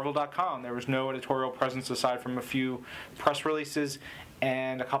for Marvel.com. There was no editorial presence aside from a few press releases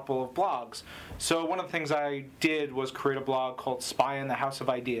and a couple of blogs. So one of the things I did was create a blog called Spy in the House of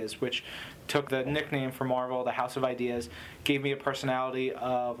Ideas, which took the nickname for Marvel, the House of Ideas, gave me a personality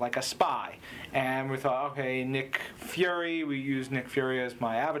of like a spy. And we thought, okay, Nick Fury, we used Nick Fury as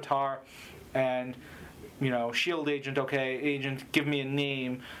my avatar, and S.H.I.E.L.D. agent, okay, agent, give me a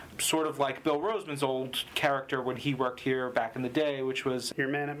name, sort of like Bill Roseman's old character when he worked here back in the day, which was Your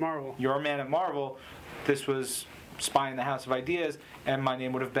Man at Marvel. Your Man at Marvel. This was Spy in the House of Ideas, and my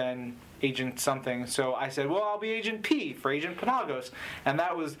name would have been Agent something. So I said, well, I'll be Agent P for Agent Panagos. And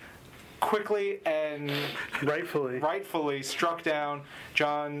that was quickly and rightfully struck down.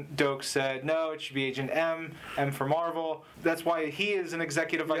 John Dokes said, no, it should be Agent M for Marvel. That's why he is an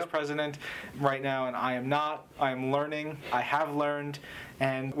executive vice president right now, and I am not. I am learning. I have learned,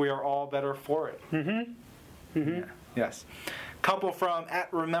 and we are all better for it. Mm-hmm. Mm-hmm. Yeah. Yes. Couple from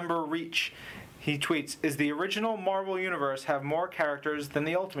 @RememberReach. He tweets, is the original Marvel Universe have more characters than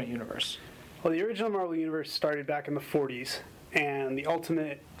the Ultimate Universe? Well, the original Marvel Universe started back in the 40s, and the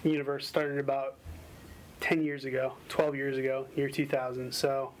Ultimate Universe started about 10 years ago, 12 years ago, year 2000.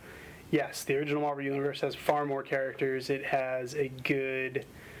 So, yes, the original Marvel Universe has far more characters. It has a good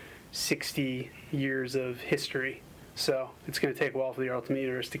 60 years of history. So, it's going to take a while for the Ultimate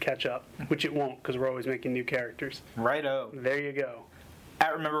Universe to catch up, which it won't because we're always making new characters. Righto. There you go.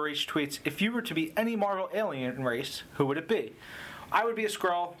 @RememberReach tweets, if you were to be any Marvel alien race, who would it be? I would be a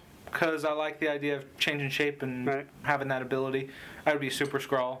Skrull, because I like the idea of changing shape and having that ability. I would be a Super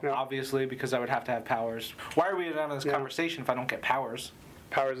Skrull, obviously, because I would have to have powers. Why are we having this conversation if I don't get powers?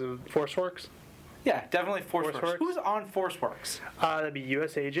 Powers of ForceWorks? Yeah, definitely ForceWorks. Who's on ForceWorks? That'd be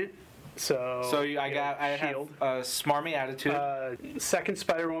U.S. Agent. So I have a smarmy attitude. Second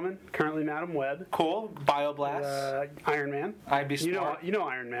Spider-Woman, currently Madam Web. Cool. Bioblast. Iron Man. I'd be smart. You know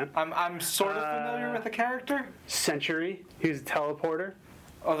Iron Man. I'm sort of familiar with the character. Sentry, who's a teleporter.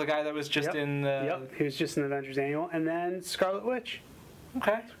 Oh, the guy that was just in the... Yep, he was just in the Avengers Annual. And then Scarlet Witch.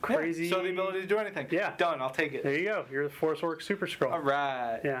 Okay. Crazy. Yeah. So the ability to do anything. Yeah. Done. I'll take it. There you go. You're the ForceWorks Super Skrull. All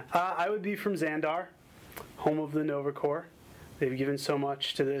right. Yeah. I would be from Xandar, home of the Nova Corps. They've given so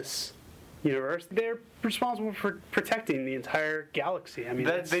much to this universe. They're responsible for protecting the entire galaxy. I mean,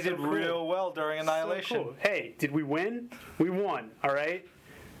 they did real well during Annihilation. So cool. Hey, did we win? We won. All right.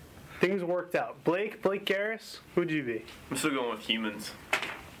 Things worked out. Blake Garris, who'd you be? I'm still going with humans.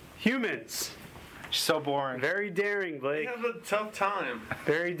 Humans. So boring. Very daring, Blake. You have a tough time.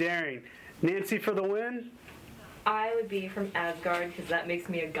 Very daring. Nancy for the win? I would be from Asgard because that makes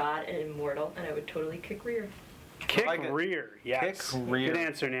me a god and immortal, and I would totally kick rear. Kick like it. rear. Yes. Kick rear. Good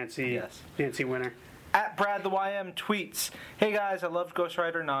answer, Nancy. Yes. Nancy Winner. At Brad the YM tweets, "Hey guys, I loved Ghost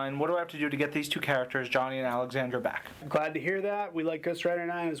Rider 9. What do I have to do to get these two characters, Johnny and Alexandra, back?" Glad to hear that. We like Ghost Rider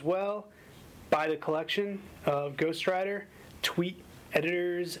 9 as well. Buy the collection of Ghost Rider. Tweet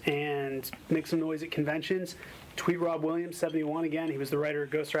editors and make some noise at conventions. Tweet Rob Williams, 71 again. He was the writer of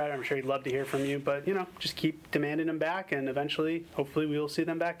Ghost Rider. I'm sure he'd love to hear from you. But, just keep demanding them back, and eventually, hopefully, we will see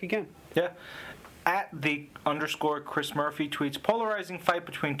them back again. Yeah. At the _ Chris Murphy tweets, "Polarizing fight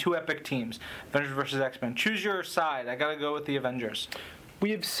between two epic teams, Avengers versus X-Men. Choose your side. I gotta go with the Avengers."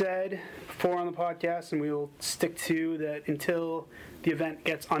 We have said before on the podcast, and we will stick to that until the event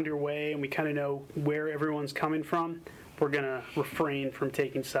gets underway and we kind of know where everyone's coming from, we're going to refrain from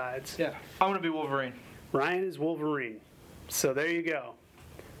taking sides. Yeah. I'm gonna be Wolverine. Ryan is Wolverine. So there you go.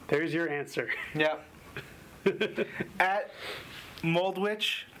 There's your answer. Yep. At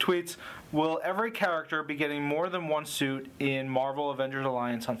Moldwitch tweets, "Will every character be getting more than one suit in Marvel Avengers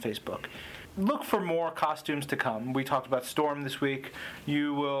Alliance on Facebook? Look for more costumes to come. We talked about Storm this week.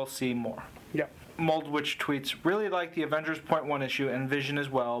 You will see more." Yep. Moldwitch tweets, "Really like the Avengers .1 issue and Vision as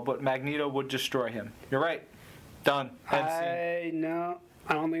well, but Magneto would destroy him." You're right. Done. End scene.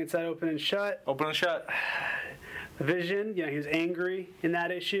 I don't think it's that open and shut. Open and shut. Vision, he was angry in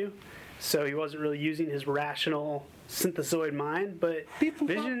that issue, so he wasn't really using his rational synthesoid mind, but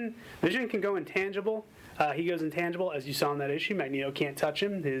Vision can go intangible. He goes intangible, as you saw in that issue. Magneto can't touch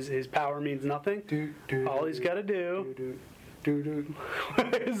him. His power means nothing. All he's got to do...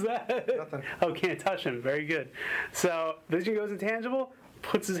 What is that? Nothing. Oh, can't touch him. Very good. So Vision goes intangible,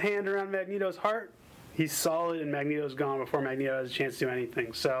 puts his hand around Magneto's heart. He's solid, and Magneto's gone before Magneto has a chance to do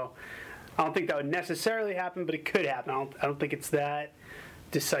anything. So I don't think that would necessarily happen, but it could happen. I don't think it's that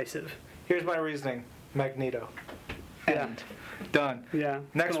decisive. Here's my reasoning. Magneto. Yeah. End. Done. Yeah.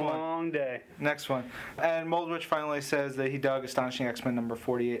 Next it's been one. a long day. Next one. And Moldwitch finally says that he dug Astonishing X-Men number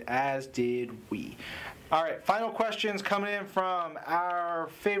 48, as did we. All right, final questions coming in from our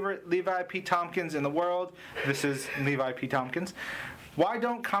favorite Levi P. Tompkins in the world. This is Levi P. Tompkins. "Why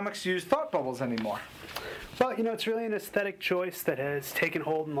don't comics use thought bubbles anymore?" Well, it's really an aesthetic choice that has taken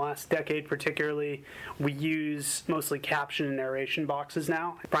hold in the last decade, particularly. We use mostly caption and narration boxes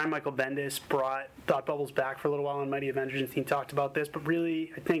now. Brian Michael Bendis brought thought bubbles back for a little while in Mighty Avengers, and he talked about this, but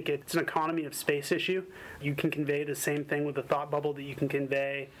really, I think it's an economy of space issue. You can convey the same thing with a thought bubble that you can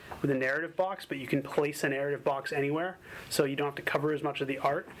convey with a narrative box, but you can place a narrative box anywhere, so you don't have to cover as much of the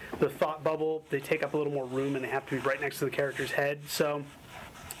art. The thought bubble, they take up a little more room, and they have to be right next to the character's head, so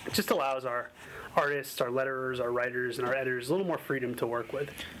it just allows our artists, our letterers, our writers, and our editors a little more freedom to work with.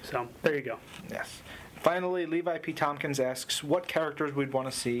 So there you go. Yes. Finally, Levi P. Tompkins asks, "What characters we'd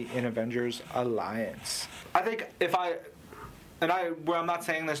want to see in Avengers Alliance?" I think I'm not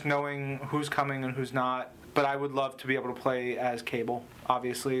saying this knowing who's coming and who's not, but I would love to be able to play as Cable.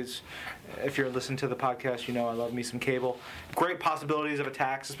 Obviously, if you're listening to the podcast, you know I love me some Cable. Great possibilities of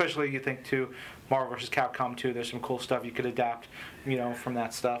attacks, especially you think to Marvel vs. Capcom 2. There's some cool stuff you could adapt, from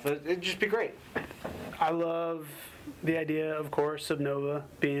that stuff. It'd just be great. I love the idea, of course, of Nova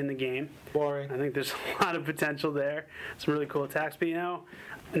being in the game. Boring. I think there's a lot of potential there. Some really cool attacks. But,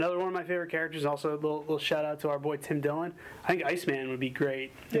 another one of my favorite characters, also a little shout out to our boy Tim Dillon. I think Iceman would be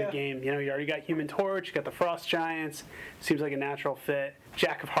great in the game. You already got Human Torch, you got the Frost Giants. Seems like a natural fit.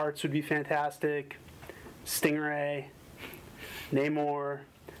 Jack of Hearts would be fantastic. Stingray, Namor,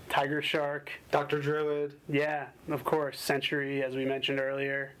 Tiger Shark. Dr. Druid. Yeah, of course. Sentry, as we mentioned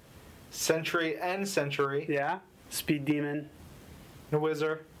earlier. Sentry and Sentry. Yeah. Speed Demon. The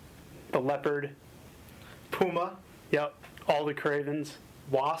Wizard. The Leopard. Puma. Yep. All the Cravens.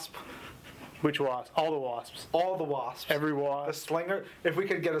 Wasp. Which wasp? All the wasps. All the wasps. Every The wasp. Slinger. If we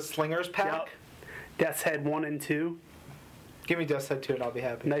could get a Slingers pack. Yep. Death's Head 1 and 2. Give me Death's Head 2 and I'll be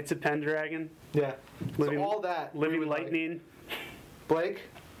happy. Knights of Pendragon. Yeah. Living, so all that. we Living would like. Lightning. Blake?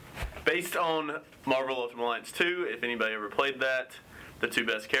 Based on Marvel Ultimate Alliance 2, if anybody ever played that, the two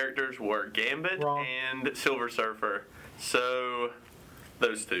best characters were Gambit Wrong. and Silver Surfer. So,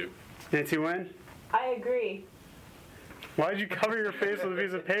 those two. Nancy Wynn? I agree. Why'd you cover your face with a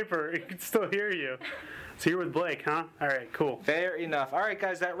piece of paper? He can still hear you. So you're with Blake, huh? All right, cool. Fair enough. All right,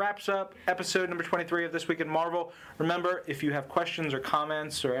 guys, that wraps up episode number 23 of This Week in Marvel. Remember, if you have questions or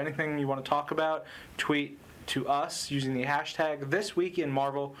comments or anything you want to talk about, tweet to us using the hashtag This Week in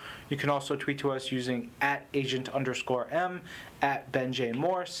Marvel. You can also tweet to us using @agent_M, @Ben J.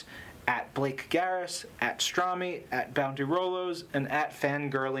 Morse, at Blake Garris, at Strami, at Bounty Rolos, and at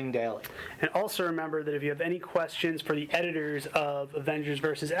Fangirling Daily. And also remember that if you have any questions for the editors of Avengers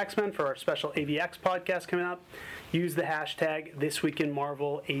vs. X-Men for our special AVX podcast coming up, use the hashtag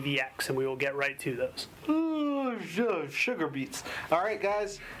ThisWeekInMarvelAVX, and we will get right to those. Ooh, sugar beets. All right,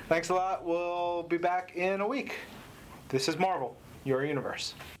 guys. Thanks a lot. We'll be back in a week. This is Marvel, your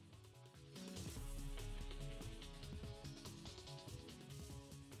universe.